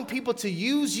 allowing people to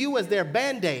use you as their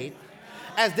Band-Aid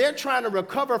as they're trying to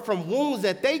recover from wounds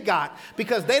that they got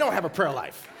because they don't have a prayer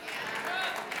life.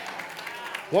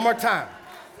 One more time.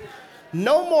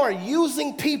 No more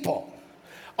using people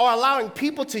or allowing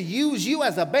people to use you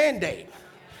as a Band-Aid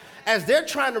as they're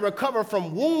trying to recover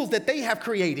from wounds that they have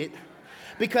created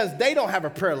because they don't have a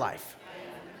prayer life.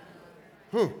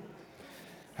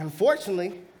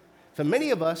 Unfortunately, for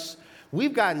many of us,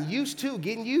 we've gotten used to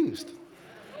getting used.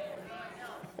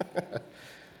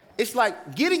 It's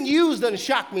like getting used doesn't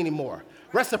shock me anymore.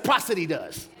 Reciprocity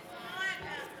does.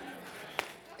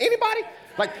 Anybody?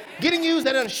 Like getting used,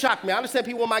 that doesn't shock me. I understand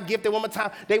people want my gift, they want my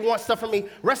time, they want stuff from me.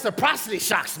 Reciprocity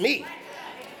shocks me.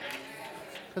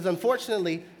 Because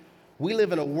unfortunately, we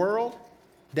live in a world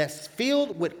that's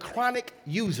filled with chronic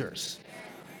users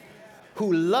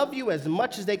who love you as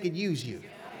much as they could use you.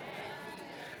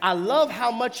 I love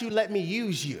how much you let me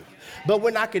use you, but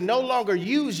when I can no longer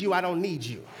use you, I don't need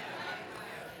you.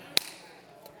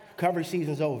 Recovery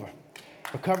season's over.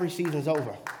 Recovery season's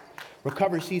over.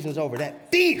 Recovery season's over.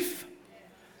 That thief,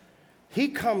 he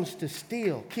comes to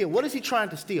steal, kill. What is he trying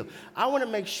to steal? I want to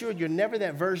make sure you're never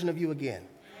that version of you again.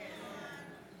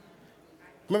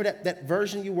 Remember that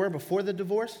version you were before the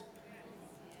divorce?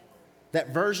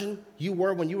 That version you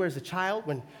were when you were as a child,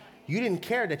 when you didn't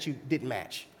care that you didn't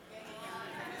match.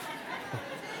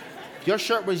 Your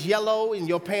shirt was yellow and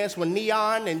your pants were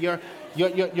neon and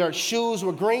your shoes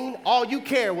were green. All you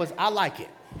cared was, I like it.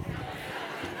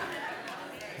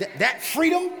 That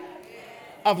freedom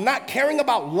of not caring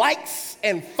about likes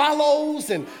and follows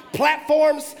and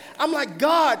platforms. I'm like,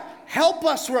 God, help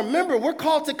us remember we're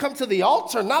called to come to the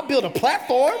altar, not build a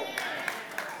platform.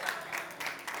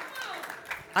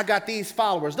 I got these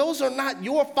followers. Those are not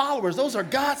your followers. Those are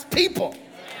God's people.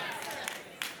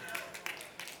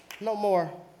 No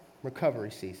more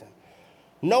recovery season.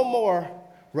 No more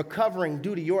recovering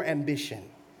due to your ambition.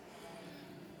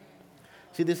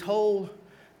 See, this whole,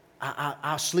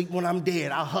 I'll sleep when I'm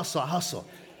dead. I'll hustle.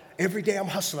 Every day I'm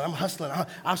hustling.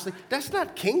 I'll sleep. That's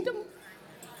not kingdom.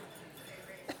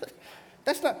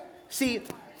 That's not, see,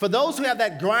 for those who have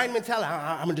that grind mentality,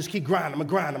 I'm going to just keep grinding. I'm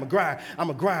going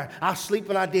to grind. I'll sleep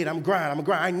when I did. I'm going to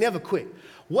grind. I never quit.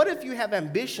 What if you have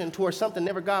ambition towards something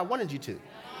never God wanted you to?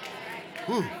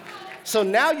 So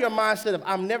now your mindset of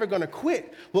I'm never going to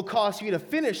quit will cause you to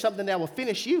finish something that will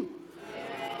finish you.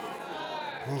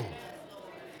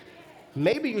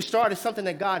 Maybe you started something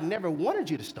that God never wanted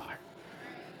you to start.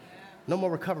 No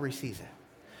more recovery season.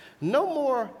 No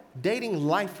more dating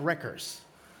life wreckers.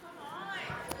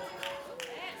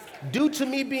 Due to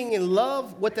me being in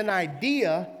love with an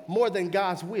idea more than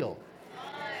God's will.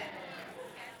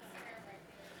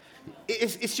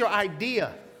 It's your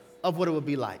idea of what it would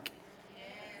be like.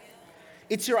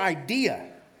 It's your idea.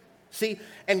 See,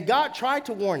 and God tried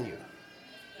to warn you.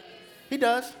 He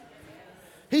does.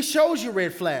 He shows you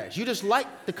red flags. You just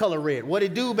like the color red. What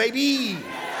it do, baby?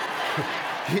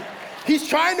 He's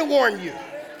trying to warn you.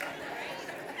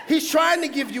 He's trying to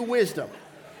give you wisdom.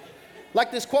 Like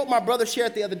this quote my brother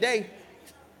shared the other day,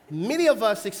 many of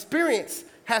us experience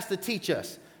has to teach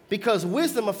us because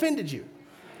wisdom offended you.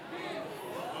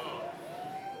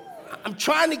 I'm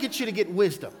trying to get you to get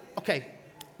wisdom. Okay,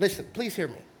 listen, please hear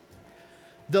me.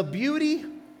 The beauty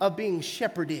of being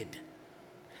shepherded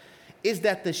is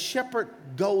that the shepherd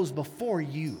goes before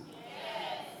you.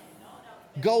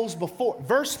 goes before.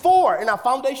 Verse 4 in our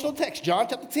foundational text, John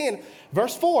chapter 10,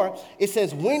 verse 4, it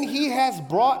says, when he has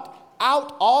brought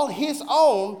out all his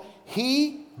own,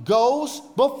 he goes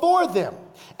before them.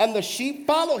 And the sheep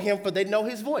follow him, for they know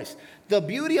his voice. The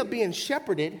beauty of being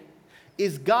shepherded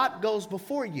is God goes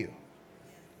before you.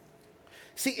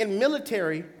 See, in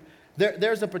military,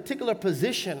 there's a particular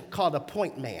position called a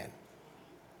point man,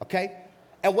 okay?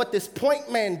 And what this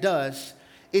point man does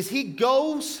is he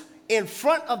goes in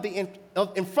front of the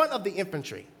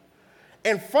infantry,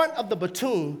 in front of the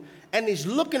platoon, and he's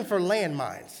looking for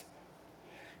landmines.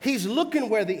 He's looking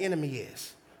where the enemy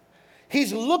is.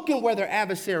 He's looking where their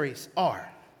adversaries are.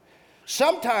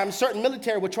 Sometimes certain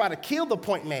military will try to kill the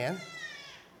point man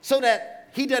so that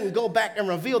he doesn't go back and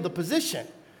reveal the position.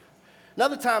 And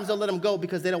other times they'll let him go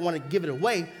because they don't want to give it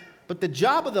away. But the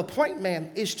job of the point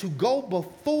man is to go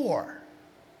before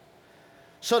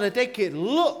so that they could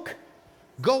look,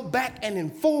 go back and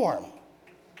inform.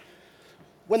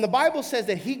 When the Bible says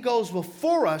that he goes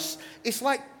before us, it's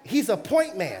like he's a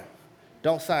point man.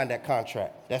 Don't sign that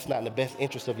contract. That's not in the best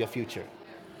interest of your future.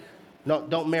 No,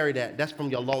 don't marry that. That's from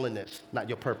your loneliness, not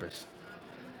your purpose.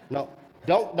 No,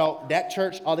 that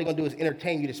church, all they're going to do is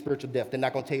entertain you to spiritual death. They're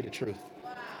not going to tell you the truth.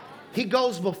 He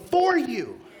goes before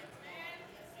you.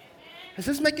 Is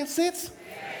this making sense?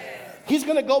 He's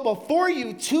going to go before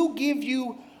you to give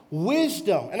you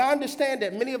wisdom. And I understand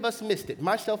that many of us missed it,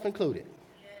 myself included.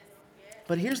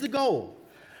 But here's the goal,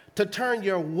 to turn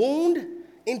your wound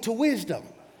into wisdom.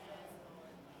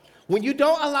 When you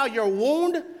don't allow your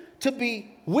wound to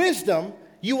be wisdom,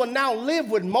 you will now live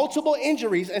with multiple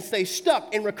injuries and stay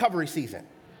stuck in recovery season.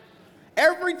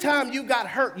 Every time you got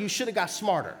hurt, you should have got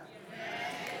smarter.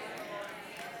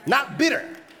 Not bitter.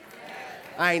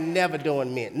 I ain't never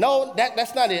doing men. No,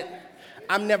 that's not it.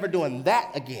 I'm never doing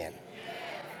that again.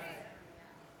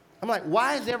 I'm like,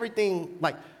 why is everything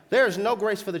like, there is no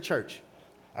grace for the church.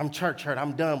 I'm church hurt.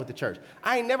 I'm done with the church.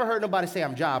 I ain't never heard nobody say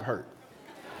I'm job hurt.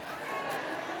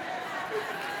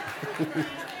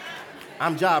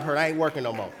 I'm job hurt. I ain't working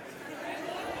no more.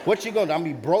 What you gonna do? I'm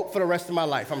gonna be broke for the rest of my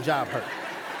life. I'm job hurt.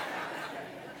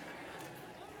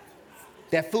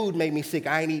 That food made me sick.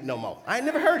 I ain't eating no more. I ain't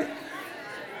never heard it.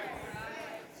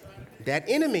 That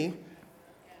enemy,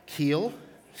 kill,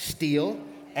 steal,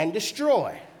 and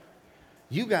destroy.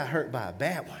 You got hurt by a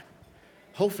bad one.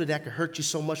 Hopefully that can hurt you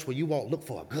so much where you won't look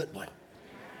for a good one.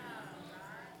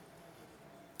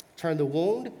 Turn the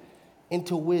wound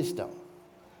into wisdom.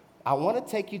 I want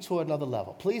to take you to another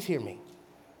level. Please hear me.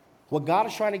 What God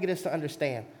is trying to get us to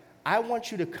understand, I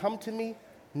want you to come to me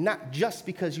not just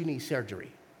because you need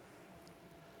surgery.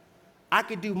 I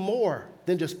could do more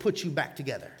than just put you back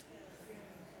together.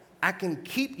 I can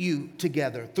keep you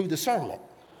together through discernment.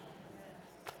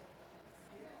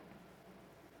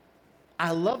 I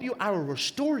love you, I will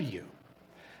restore you.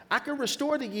 I can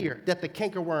restore the year that the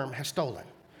cankerworm has stolen.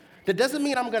 That doesn't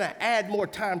mean I'm going to add more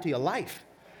time to your life.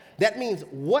 That means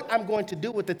what I'm going to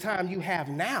do with the time you have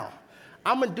now.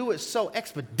 I'm going to do it so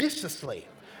expeditiously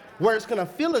where it's going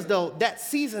to feel as though that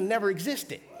season never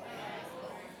existed.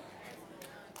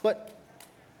 But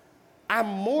I'm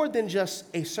more than just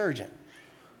a surgeon.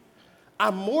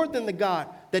 I'm more than the God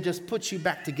that just puts you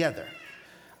back together.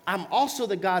 I'm also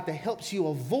the God that helps you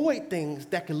avoid things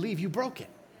that can leave you broken.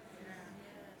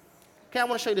 Okay, I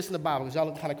want to show you this in the Bible because y'all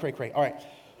look kind of cray-cray. All right.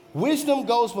 Wisdom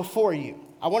goes before you.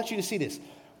 I want you to see this.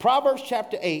 Proverbs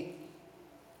chapter 8,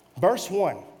 verse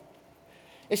 1.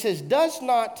 It says, does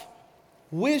not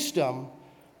wisdom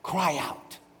cry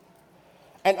out,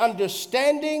 and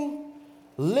understanding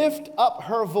lift up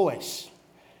her voice?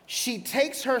 She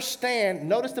takes her stand,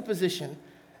 notice the position,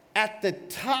 at the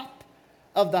top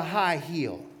of the high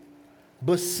hill,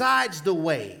 besides the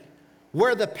way,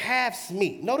 where the paths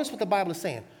meet. Notice what the Bible is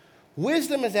saying.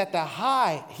 Wisdom is at the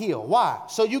high hill. Why?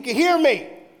 So you can hear me.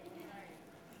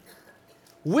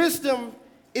 Wisdom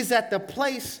is at the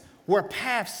place where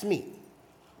paths meet.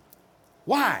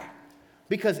 Why?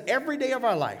 Because every day of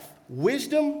our life,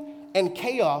 wisdom and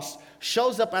chaos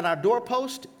shows up at our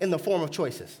doorpost in the form of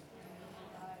choices.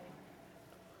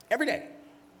 Every day.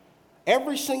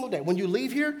 Every single day. When you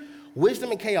leave here,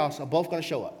 wisdom and chaos are both going to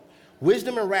show up.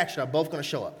 Wisdom and ratchet are both going to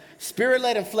show up.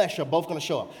 Spirit-led and flesh are both going to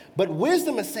show up. But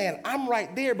wisdom is saying, I'm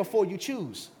right there before you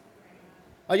choose.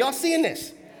 Are y'all seeing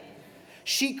this?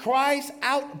 She cries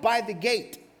out by the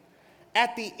gate,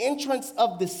 at the entrance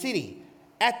of the city,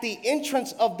 at the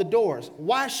entrance of the doors.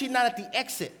 Why is she not at the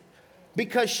exit?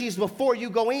 Because she's before you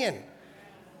go in.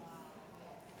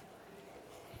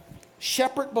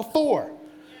 Shepherd before.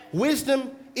 Wisdom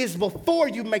is before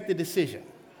you make the decision.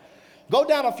 Go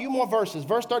down a few more verses.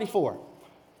 Verse 34.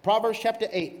 Proverbs chapter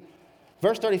 8,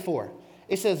 verse 34.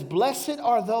 It says, blessed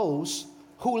are those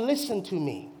who listen to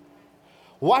me,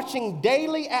 watching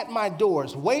daily at my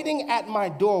doors, waiting at my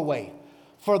doorway.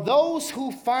 For those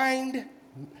who find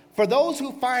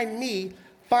me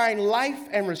find life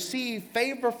and receive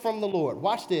favor from the Lord.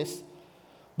 Watch this.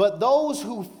 But those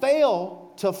who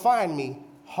fail to find me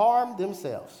harm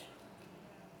themselves.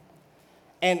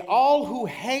 And all who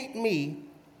hate me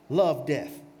love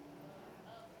death.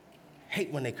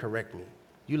 Hate when they correct me.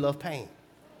 You love pain.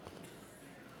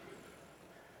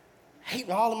 Hate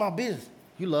all of my business.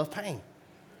 You love pain.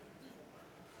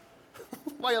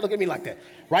 Why y'all look at me like that?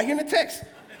 Right here in the text.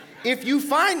 If you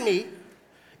find me,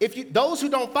 those who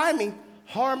don't find me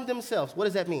harm themselves. What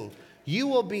does that mean? You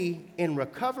will be in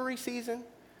recovery season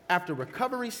after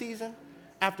recovery season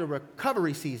after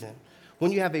recovery season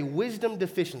when you have a wisdom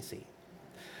deficiency.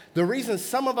 The reason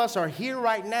some of us are here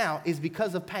right now is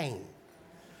because of pain.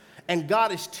 And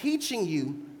God is teaching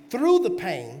you through the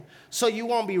pain so you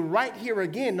won't be right here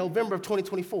again November of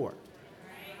 2024.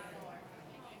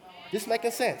 This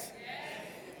making sense?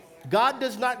 God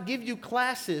does not give you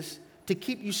classes to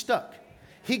keep you stuck.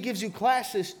 He gives you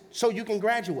classes so you can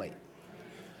graduate.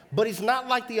 But he's not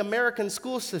like the American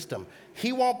school system.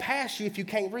 He won't pass you if you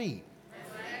can't read.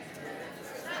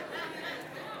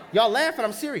 Y'all laughing,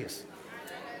 I'm serious.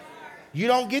 You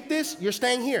don't get this, you're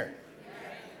staying here.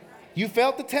 You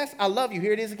failed the test, I love you,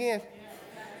 here it is again.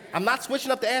 I'm not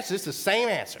switching up the answers, it's the same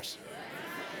answers.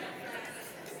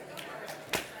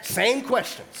 Same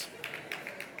questions.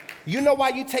 You know why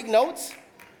you take notes?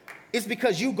 It's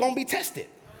because you're gonna be tested.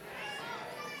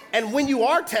 And when you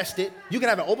are tested, you can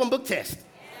have an open book test.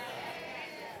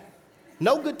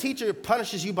 No good teacher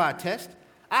punishes you by a test.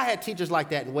 I had teachers like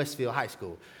that in Westfield High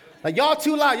School. Like, y'all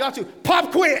too loud,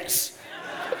 pop quiz.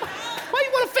 Why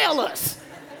you want to fail us?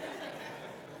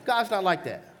 God's not like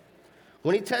that.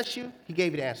 When he tests you, he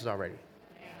gave you the answers already.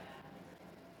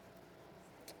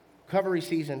 Recovery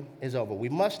season is over. We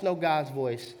must know God's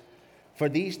voice for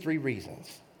these 3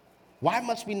 reasons. Why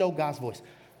must we know God's voice?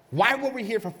 Why were we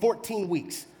here for 14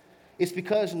 weeks? It's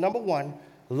because, number 1,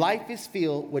 life is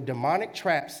filled with demonic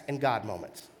traps and God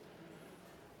moments.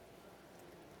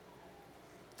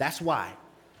 That's why.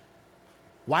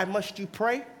 Why must you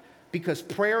pray? Because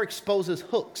prayer exposes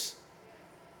hooks.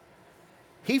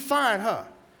 He fine, huh?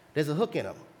 There's a hook in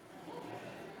him.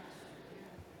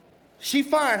 She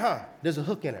fine, huh? There's a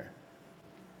hook in her.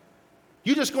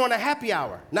 You just going to happy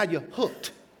hour. Now you're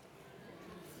hooked.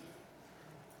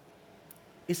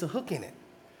 It's a hook in it.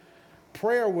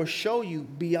 Prayer will show you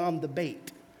beyond the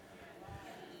bait.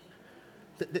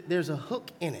 There's a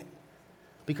hook in it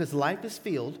because life is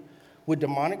filled with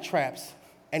demonic traps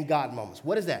and God moments.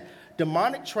 What is that?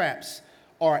 Demonic traps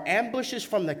are ambushes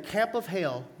from the camp of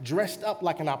hell dressed up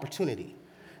like an opportunity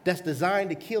that's designed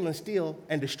to kill and steal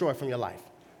and destroy from your life.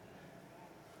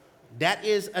 That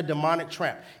is a demonic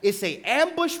trap. It's an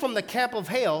ambush from the camp of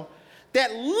hell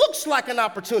that looks like an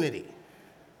opportunity.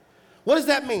 What does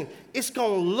that mean? It's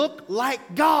going to look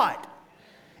like God.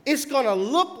 It's going to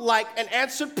look like an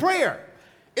answered prayer.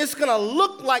 It's going to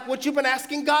look like what you've been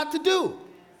asking God to do.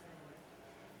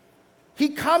 He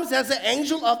comes as an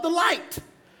angel of the light.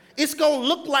 It's going to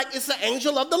look like it's an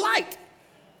angel of the light.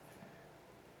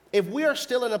 If we are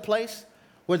still in a place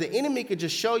where the enemy could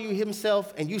just show you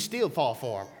himself and you still fall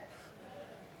for him,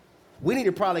 we need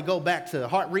to probably go back to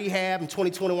Heart Rehab in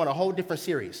 2021, a whole different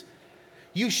series.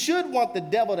 You should want the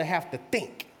devil to have to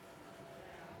think.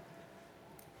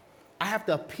 I have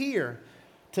to appear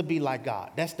to be like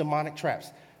God. That's demonic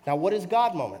traps. Now, what is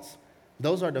God moments?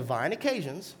 Those are divine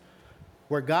occasions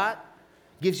where God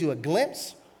gives you a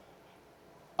glimpse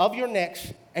of your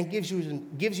next and gives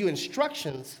you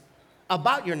instructions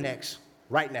about your next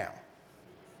right now.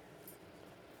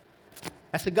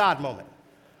 That's a God moment.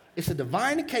 It's a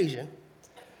divine occasion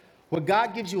where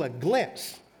God gives you a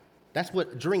glimpse. That's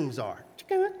what dreams are.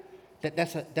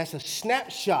 That's a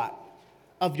snapshot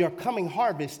of your coming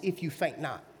harvest if you faint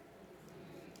not.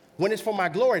 When it's for my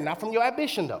glory, not from your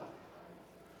ambition, though.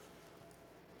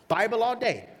 Bible all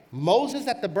day. Moses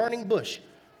at the burning bush.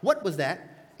 What was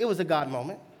that? It was a God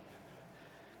moment.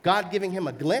 God giving him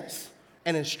a glimpse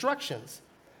and instructions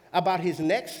about his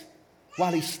next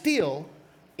while he's still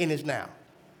in his now.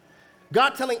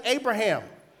 God telling Abraham,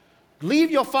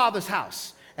 leave your father's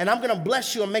house, and I'm going to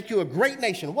bless you and make you a great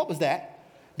nation. What was that?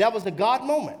 That was the God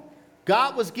moment.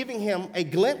 God was giving him a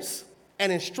glimpse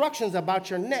and instructions about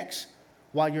your next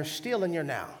while you're still in your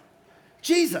now.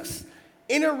 Jesus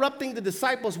interrupting the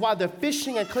disciples while they're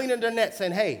fishing and cleaning their nets,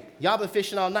 saying, hey, y'all been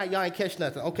fishing all night, y'all ain't catch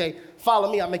nothing. Okay,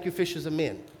 follow me, I'll make you fishers of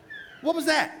men. What was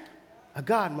that? A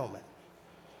God moment.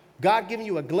 God giving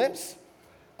you a glimpse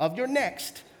of your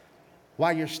next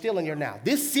while you're still in your now.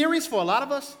 This series for a lot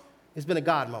of us has been a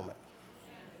God moment.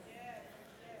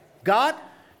 God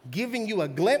giving you a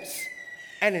glimpse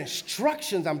and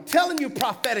instructions. I'm telling you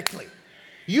prophetically,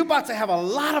 you're about to have a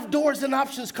lot of doors and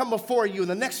options come before you in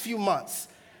the next few months.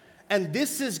 And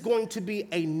this is going to be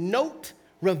a note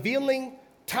revealing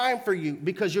time for you,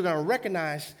 because you're going to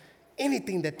recognize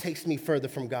anything that takes me further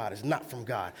from God is not from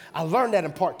God. I learned that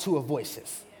in part 2 of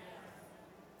Voices.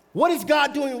 What is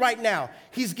God doing right now?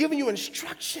 He's giving you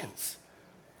instructions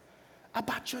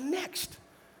about your next.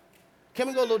 Can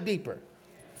we go a little deeper?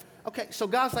 Okay, so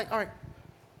God's like, all right,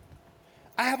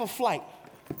 I have a flight.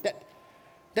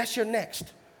 That's your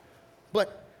next.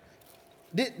 But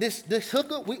this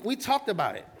hookup, we talked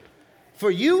about it. For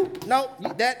you, no,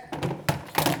 that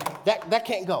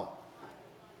can't go.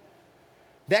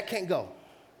 That can't go.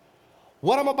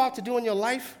 What I'm about to do in your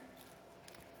life,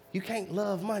 you can't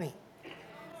love money.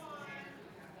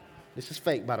 This is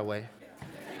fake, by the way.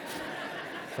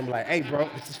 I'm like, hey, bro,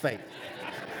 this is fake.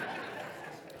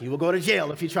 You will go to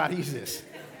jail if you try to use this.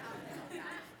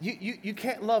 You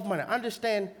can't love money.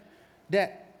 Understand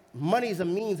that money is a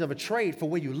means of a trade for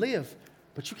where you live,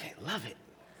 but you can't love it.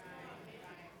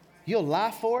 You'll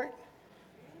lie for it,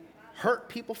 hurt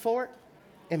people for it,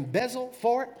 embezzle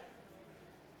for it,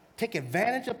 take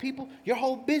advantage of people. Your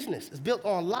whole business is built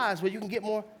on lies where you can get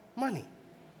more money.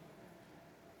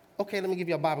 Okay, let me give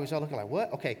you a Bible. Y'all looking like,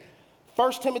 what? Okay,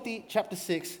 1 Timothy chapter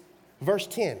 6, verse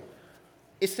 10.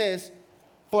 It says,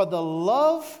 for the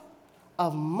love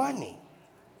of money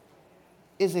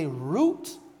is a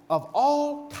root of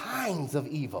all kinds of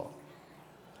evil.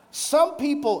 Some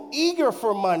people eager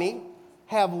for money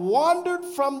have wandered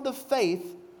from the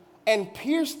faith and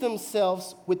pierced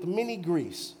themselves with many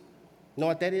griefs. You know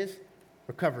what that is?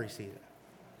 Recovery season.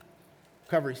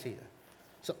 Recovery season.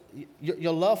 So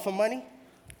your love for money,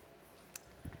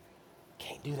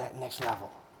 can't do that next level.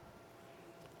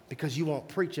 Because you won't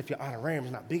preach if your honorarium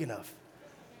is not big enough.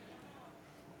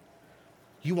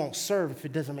 You won't serve if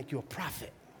it doesn't make you a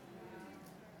prophet.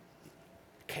 You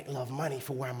can't love money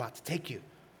for where I'm about to take you.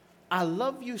 I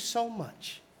love you so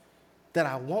much that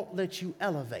I won't let you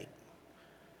elevate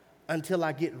until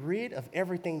I get rid of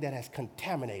everything that has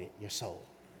contaminated your soul.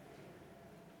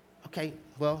 Okay,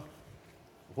 well,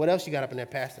 what else you got up in there,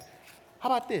 Pastor? How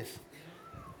about this?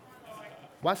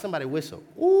 Why somebody whistle?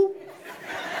 Ooh.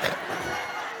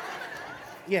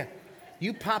 Yeah,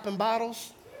 you popping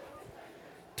bottles,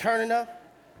 turning up.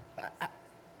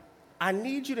 I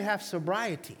need you to have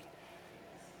sobriety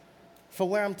for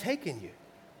where I'm taking you.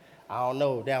 I don't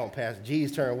know that one, Pastor.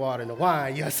 Jesus turned water into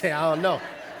wine. You say, I don't know.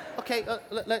 Okay,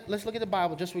 let's look at the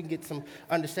Bible just so we can get some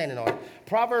understanding on it.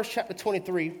 Proverbs chapter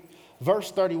 23,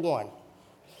 verse 31.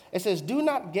 It says, do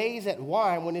not gaze at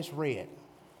wine when it's red,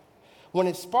 when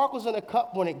it sparkles in a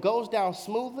cup, when it goes down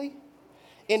smoothly.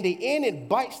 In the end, it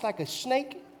bites like a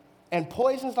snake and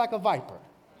poisons like a viper.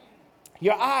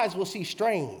 Your eyes will see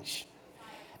strange,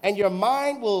 and your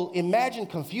mind will imagine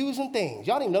confusing things.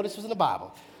 Y'all didn't know this was in the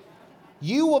Bible.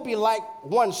 You will be like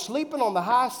one sleeping on the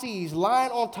high seas,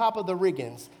 lying on top of the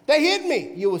riggings. They hit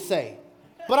me, you will say,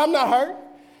 but I'm not hurt.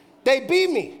 They beat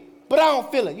me, but I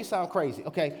don't feel it. You sound crazy.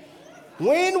 Okay.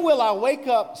 When will I wake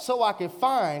up so I can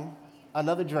find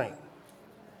another drink?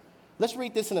 Let's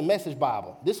read this in the Message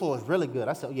Bible. This one was really good.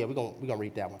 I said, yeah, we're gonna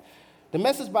read that one. The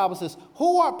Message Bible says,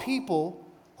 who are people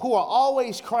who are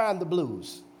always crying the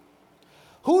blues?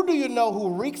 Who do you know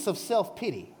who reeks of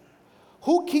self-pity?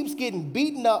 Who keeps getting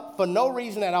beaten up for no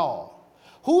reason at all?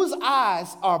 Whose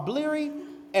eyes are bleary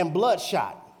and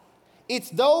bloodshot?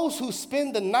 It's those who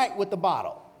spend the night with the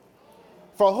bottle,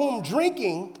 for whom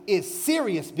drinking is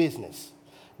serious business.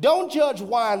 Don't judge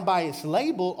wine by its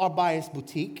label or by its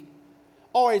boutique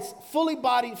or its fully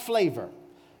bodied flavor.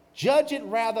 Judge it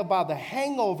rather by the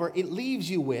hangover it leaves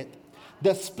you with,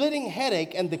 the splitting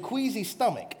headache and the queasy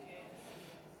stomach.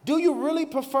 Do you really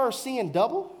prefer seeing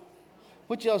double?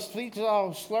 With your speech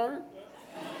all slurred?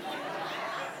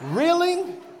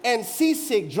 Reeling and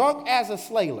seasick, drunk as a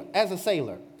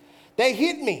sailor. They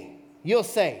hit me, you'll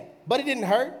say, but it didn't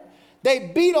hurt.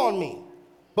 They beat on me,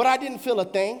 but I didn't feel a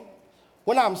thing.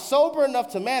 When I'm sober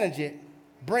enough to manage it,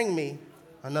 bring me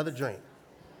another drink.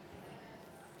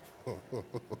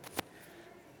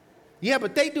 Yeah,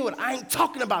 but they do it. I ain't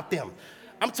talking about them.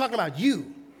 I'm talking about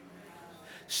you.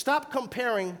 Stop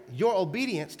comparing your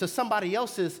obedience to somebody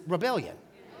else's rebellion.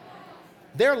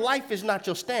 Their life is not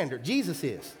your standard. Jesus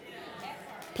is.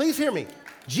 Please hear me.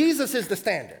 Jesus is the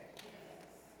standard.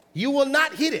 You will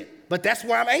not hit it, but that's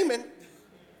where I'm aiming.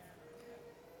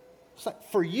 It's like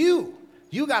for you,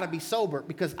 you got to be sober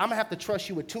because I'm going to have to trust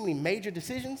you with too many major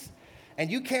decisions,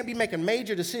 and you can't be making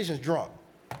major decisions drunk.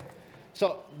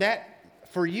 So that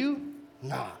for you,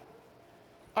 nah.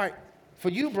 All right, for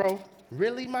you, bro,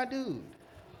 really, my dude?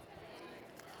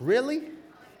 Really?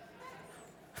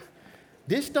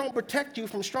 This don't protect you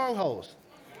from strongholds.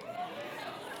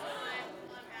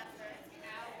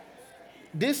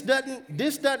 This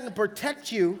doesn't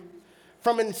protect you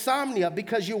from insomnia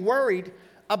because you're worried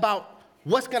about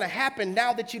what's going to happen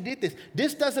now that you did this.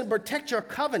 This doesn't protect your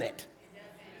covenant.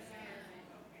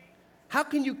 How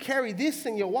can you carry this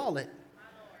in your wallet,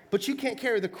 but you can't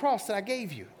carry the cross that I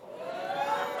gave you?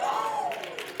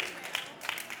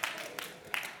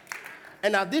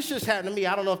 And now this just happened to me.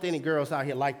 I don't know if there are any girls out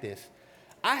here like this.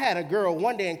 I had a girl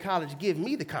one day in college give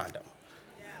me the condom.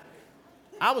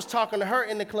 I was talking to her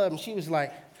in the club, and she was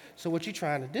like, so what you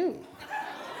trying to do?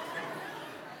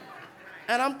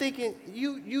 And I'm thinking,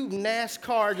 you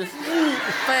NASCAR just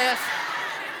fast.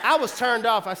 I was turned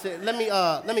off. I said, let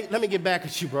me get back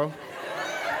at you, bro.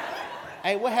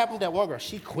 Hey, what happened to that one girl?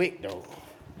 She quick, though.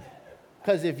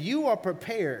 Because if you are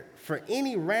prepared for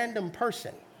any random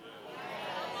person,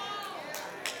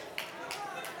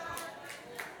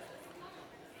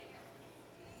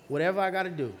 whatever I got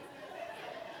to do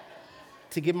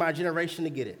to get my generation to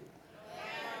get it,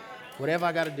 whatever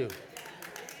I got to do,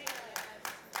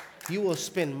 you will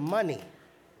spend money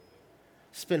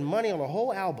on a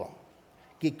whole album,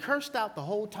 get cursed out the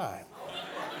whole time.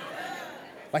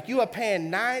 Like you are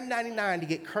paying $9.99 to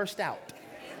get cursed out.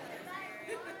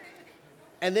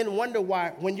 And then wonder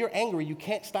why, when you're angry, you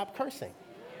can't stop cursing.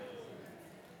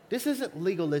 This isn't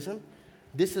legalism.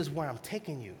 This is where I'm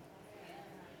taking you.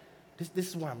 This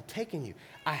is where I'm taking you.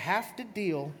 I have to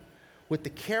deal with the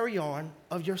carry-on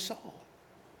of your soul.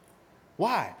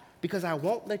 Why? Because I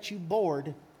won't let you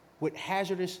board with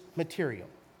hazardous material.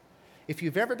 If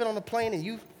you've ever been on a plane and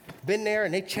you've been there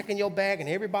and they checking your bag and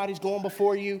everybody's going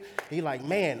before you, and you're like,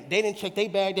 man, they didn't check their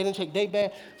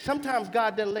bag. Sometimes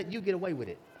God doesn't let you get away with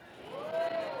it.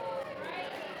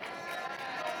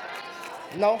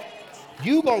 No,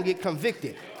 you gonna get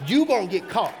convicted. You gonna get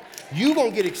caught. You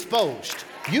gonna get exposed.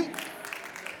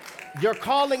 Your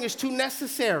calling is too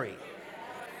necessary.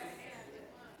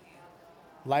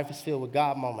 Life is filled with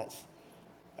God moments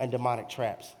and demonic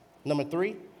traps. Number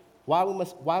 3,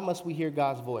 why must we hear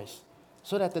God's voice?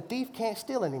 So that the thief can't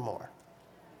steal anymore.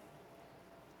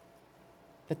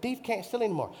 The thief can't steal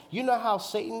anymore. You know how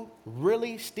Satan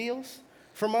really steals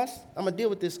from us? I'm going to deal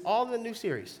with this all in the new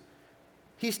series.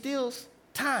 He steals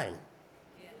time.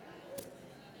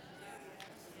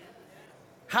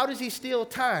 How does he steal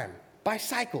time? By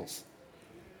cycles.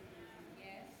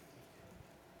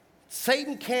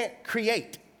 Satan can't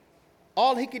create.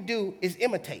 All he could do is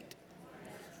imitate.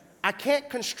 I can't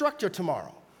construct your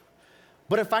tomorrow.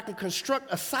 But if I can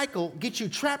construct a cycle, get you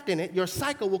trapped in it, your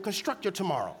cycle will construct your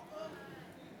tomorrow.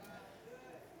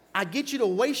 I get you to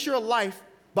waste your life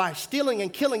by stealing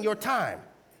and killing your time.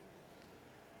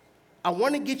 I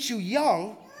want to get you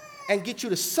young and get you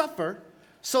to suffer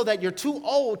so that you're too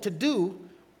old to do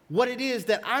what it is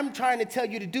that I'm trying to tell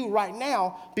you to do right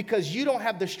now because you don't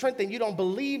have the strength and you don't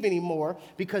believe anymore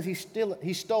because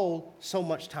he stole so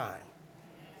much time.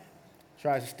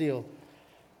 Tries to steal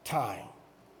time.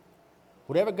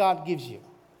 Whatever God gives you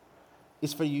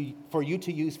is for you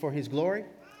to use for his glory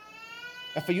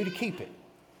and for you to keep it.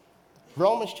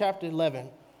 Romans chapter 11,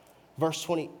 verse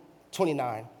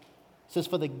 29 says,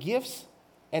 for the gifts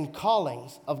and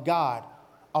callings of God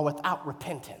are without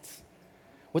repentance.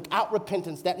 Without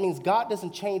repentance, that means God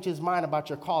doesn't change his mind about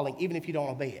your calling, even if you don't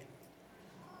obey it.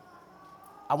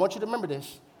 I want you to remember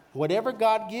this. Whatever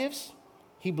God gives,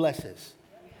 he blesses.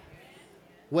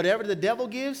 Whatever the devil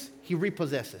gives, he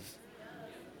repossesses.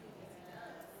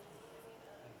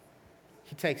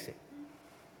 He takes it.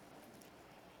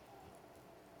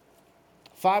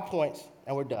 5 points,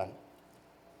 and we're done.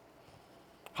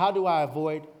 How do I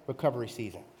avoid recovery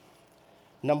season?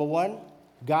 Number 1,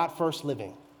 God first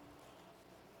living.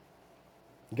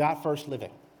 God first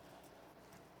living.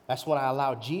 That's when I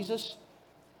allow Jesus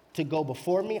to go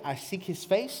before me. I seek his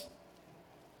face.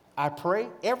 I pray.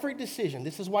 Every decision.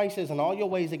 This is why he says, in all your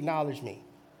ways acknowledge me.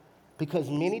 Because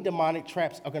many demonic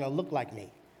traps are going to look like me.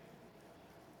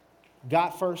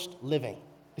 God first living.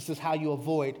 This is how you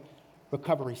avoid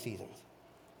recovery seasons.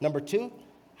 Number 2,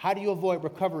 how do you avoid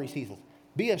recovery seasons?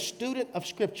 Be a student of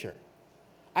Scripture.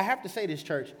 I have to say this,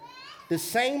 church. The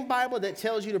same Bible that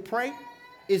tells you to pray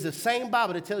is the same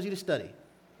Bible that tells you to study.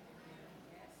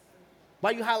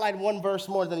 Why you highlight one verse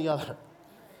more than the other?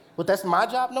 Well, that's my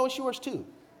job? No, it's yours too.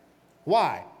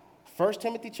 Why? 1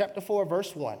 Timothy chapter 4,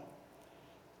 verse 1.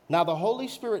 Now the Holy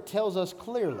Spirit tells us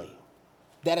clearly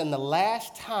that in the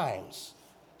last times,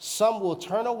 some will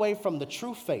turn away from the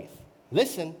true faith.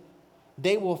 Listen,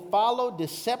 They will follow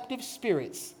deceptive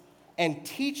spirits and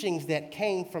teachings that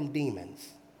came from demons.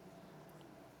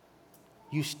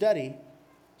 You study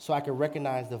so I can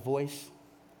recognize the voice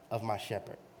of my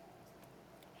shepherd.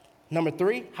 Number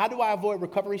 3, how do I avoid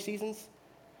recovery seasons?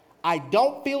 I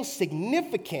don't feel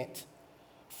significant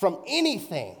from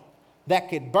anything that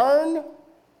could burn,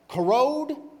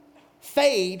 corrode,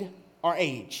 fade, or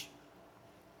age.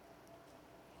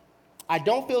 I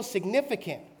don't feel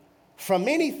significant from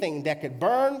anything that could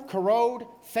burn, corrode,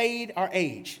 fade, or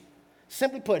age.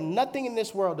 Simply put, nothing in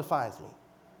this world defines me.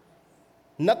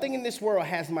 Nothing in this world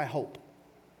has my hope.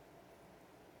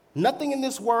 Nothing in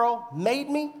this world made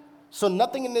me, so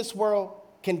nothing in this world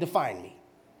can define me.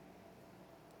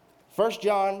 1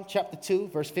 John chapter 2,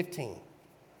 verse 15.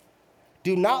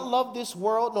 Do not love this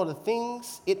world nor the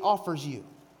things it offers you.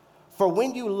 For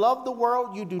when you love the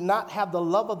world, you do not have the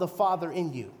love of the Father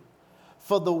in you.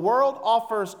 For the world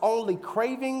offers only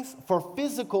cravings for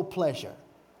physical pleasure,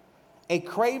 a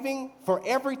craving for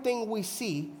everything we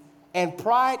see, and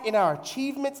pride in our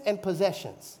achievements and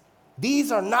possessions.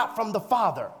 These are not from the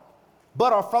Father,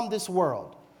 but are from this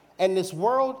world. And this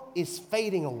world is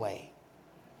fading away,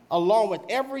 along with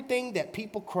everything that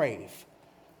people crave.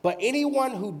 But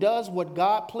anyone who does what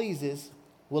God pleases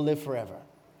will live forever.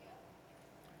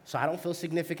 So I don't feel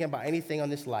significant about anything on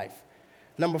this life.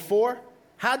 Number 4,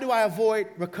 how do I avoid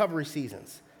recovery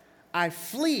seasons? I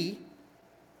flee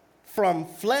from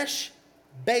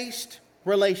flesh-based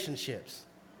relationships.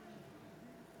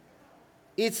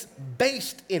 It's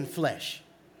based in flesh.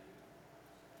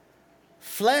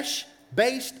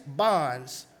 Flesh-based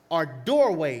bonds are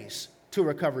doorways to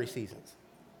recovery seasons.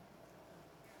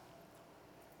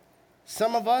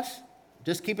 Some of us,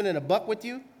 just keeping it a buck with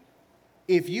you,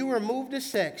 if you remove the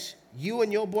sex, you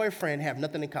and your boyfriend have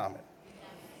nothing in common.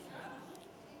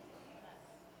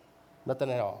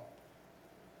 Nothing at all.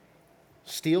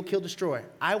 Steal, kill, destroy.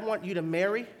 I want you to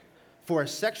marry for a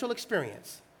sexual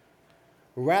experience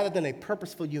rather than a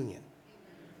purposeful union.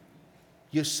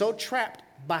 You're so trapped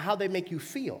by how they make you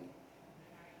feel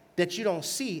that you don't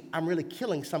see I'm really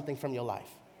killing something from your life.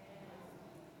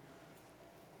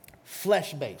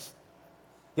 Flesh-based.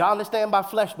 Y'all understand by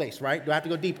flesh-based, right? Do I have to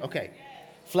go deep? Okay.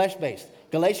 Flesh-based.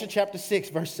 Galatians chapter 6,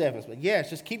 verse 7. But yes,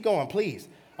 just keep going, please.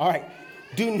 All right.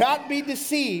 Do not be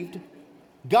deceived.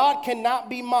 God cannot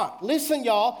be mocked. Listen,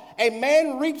 y'all. A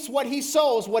man reaps what he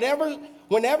sows.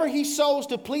 Whenever he sows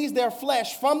to please their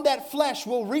flesh, from that flesh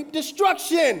will reap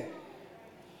destruction.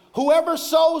 Whoever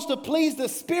sows to please the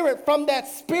Spirit, from that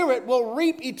Spirit will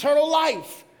reap eternal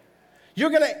life. You're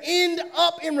going to end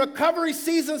up in recovery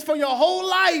seasons for your whole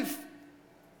life.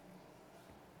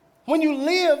 When you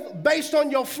live based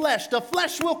on your flesh, the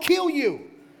flesh will kill you.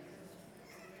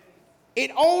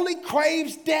 It only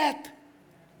craves death.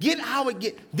 Get how it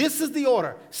get. This is the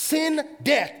order. Sin,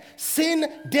 death. Sin,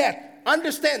 death.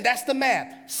 Understand, that's the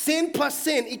math. Sin plus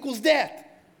sin equals death.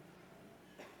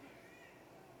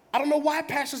 I don't know why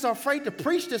pastors are afraid to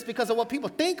preach this because of what people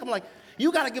think. I'm like,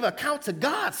 you got to give account to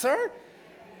God, sir.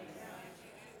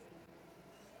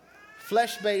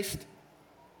 Flesh-based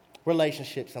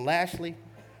relationships. And lastly,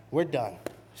 we're done.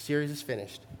 Series is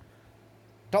finished.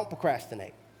 Don't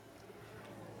procrastinate.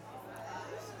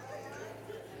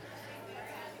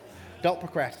 Don't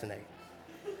procrastinate.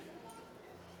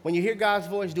 When you hear God's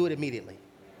voice, do it immediately.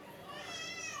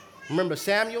 Remember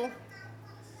Samuel?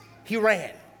 He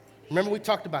ran. Remember we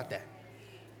talked about that.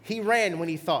 He ran when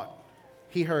he thought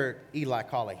he heard Eli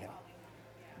calling him.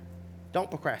 Don't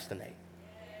procrastinate.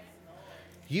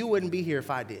 You wouldn't be here if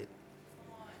I did.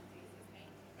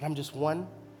 I'm just one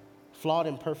flawed,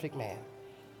 imperfect man.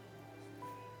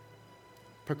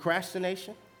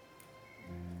 Procrastination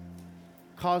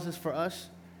causes for us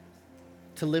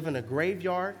to live in a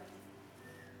graveyard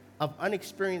of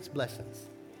unexperienced blessings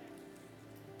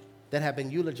that have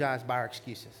been eulogized by our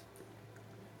excuses.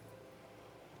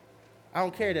 I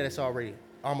don't care that it's already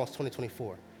almost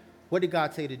 2024. What did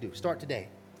God tell you to do? Start today.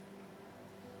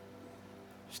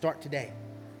 Start today.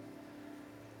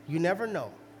 You never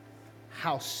know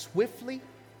how swiftly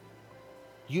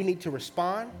you need to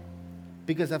respond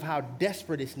because of how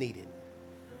desperate it's needed.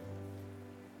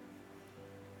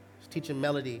 I was teaching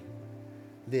Melody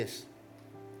this.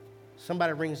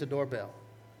 Somebody rings the doorbell.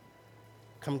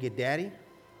 Come get daddy,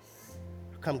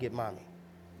 or come get mommy.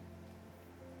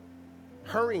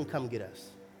 Hurry and come get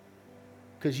us.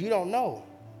 Because you don't know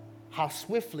how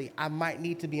swiftly I might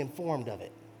need to be informed of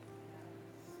it.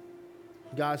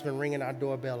 God's been ringing our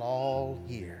doorbell all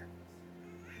year.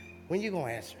 When you going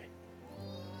to answer it?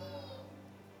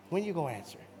 When you going to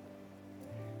answer it?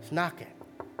 It's knocking.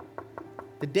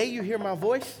 The day you hear my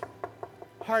voice,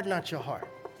 harden not your heart.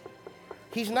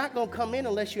 He's not going to come in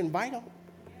unless you invite him.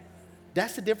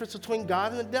 That's the difference between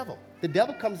God and the devil. The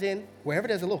devil comes in wherever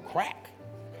there's a little crack.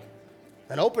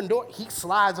 An open door, he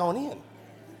slides on in.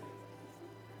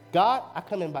 God, I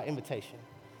come in by invitation.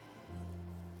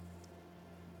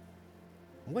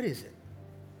 What is it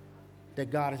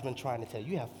that God has been trying to tell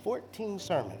you? You have 14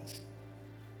 sermons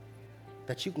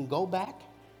that you can go back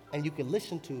and you can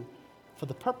listen to for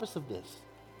the purpose of this.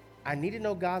 I need to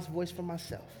know God's voice for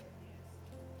myself.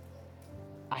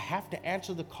 I have to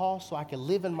answer the call so I can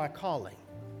live in my calling.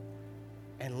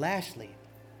 And lastly,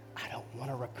 I don't want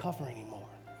to recover anymore.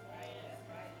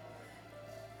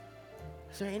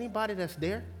 Is there anybody that's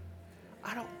there?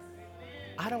 I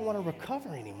don't want to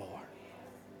recover anymore.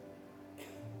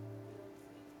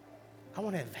 I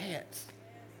want to advance.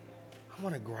 I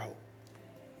want to grow.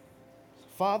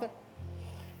 Father,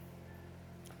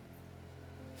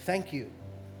 thank you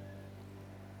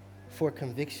for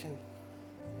conviction.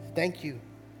 Thank you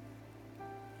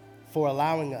for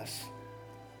allowing us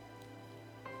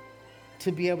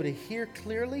to be able to hear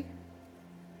clearly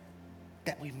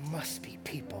that we must be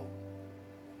people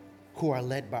who are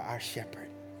led by our shepherd.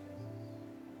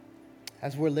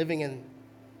 As we're living in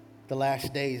the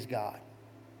last days, God,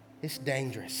 it's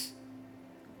dangerous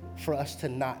for us to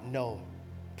not know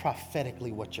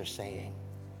prophetically what you're saying.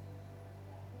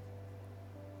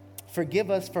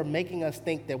 Forgive us for making us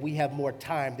think that we have more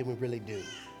time than we really do.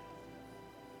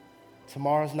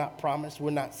 Tomorrow's not promised.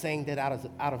 We're not saying that out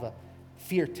of a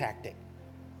fear tactic.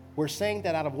 We're saying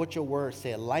that out of what your word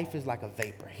said. Life is like a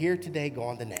vapor. Here today,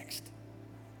 gone the next.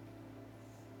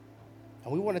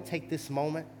 And we want to take this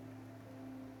moment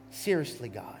seriously,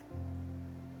 God.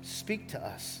 Speak to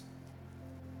us.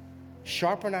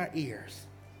 Sharpen our ears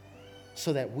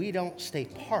so that we don't stay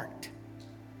parked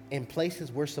in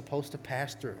places we're supposed to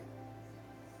pass through.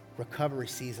 Recovery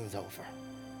season's over.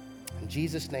 In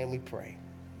Jesus' name we pray.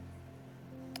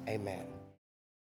 Amen.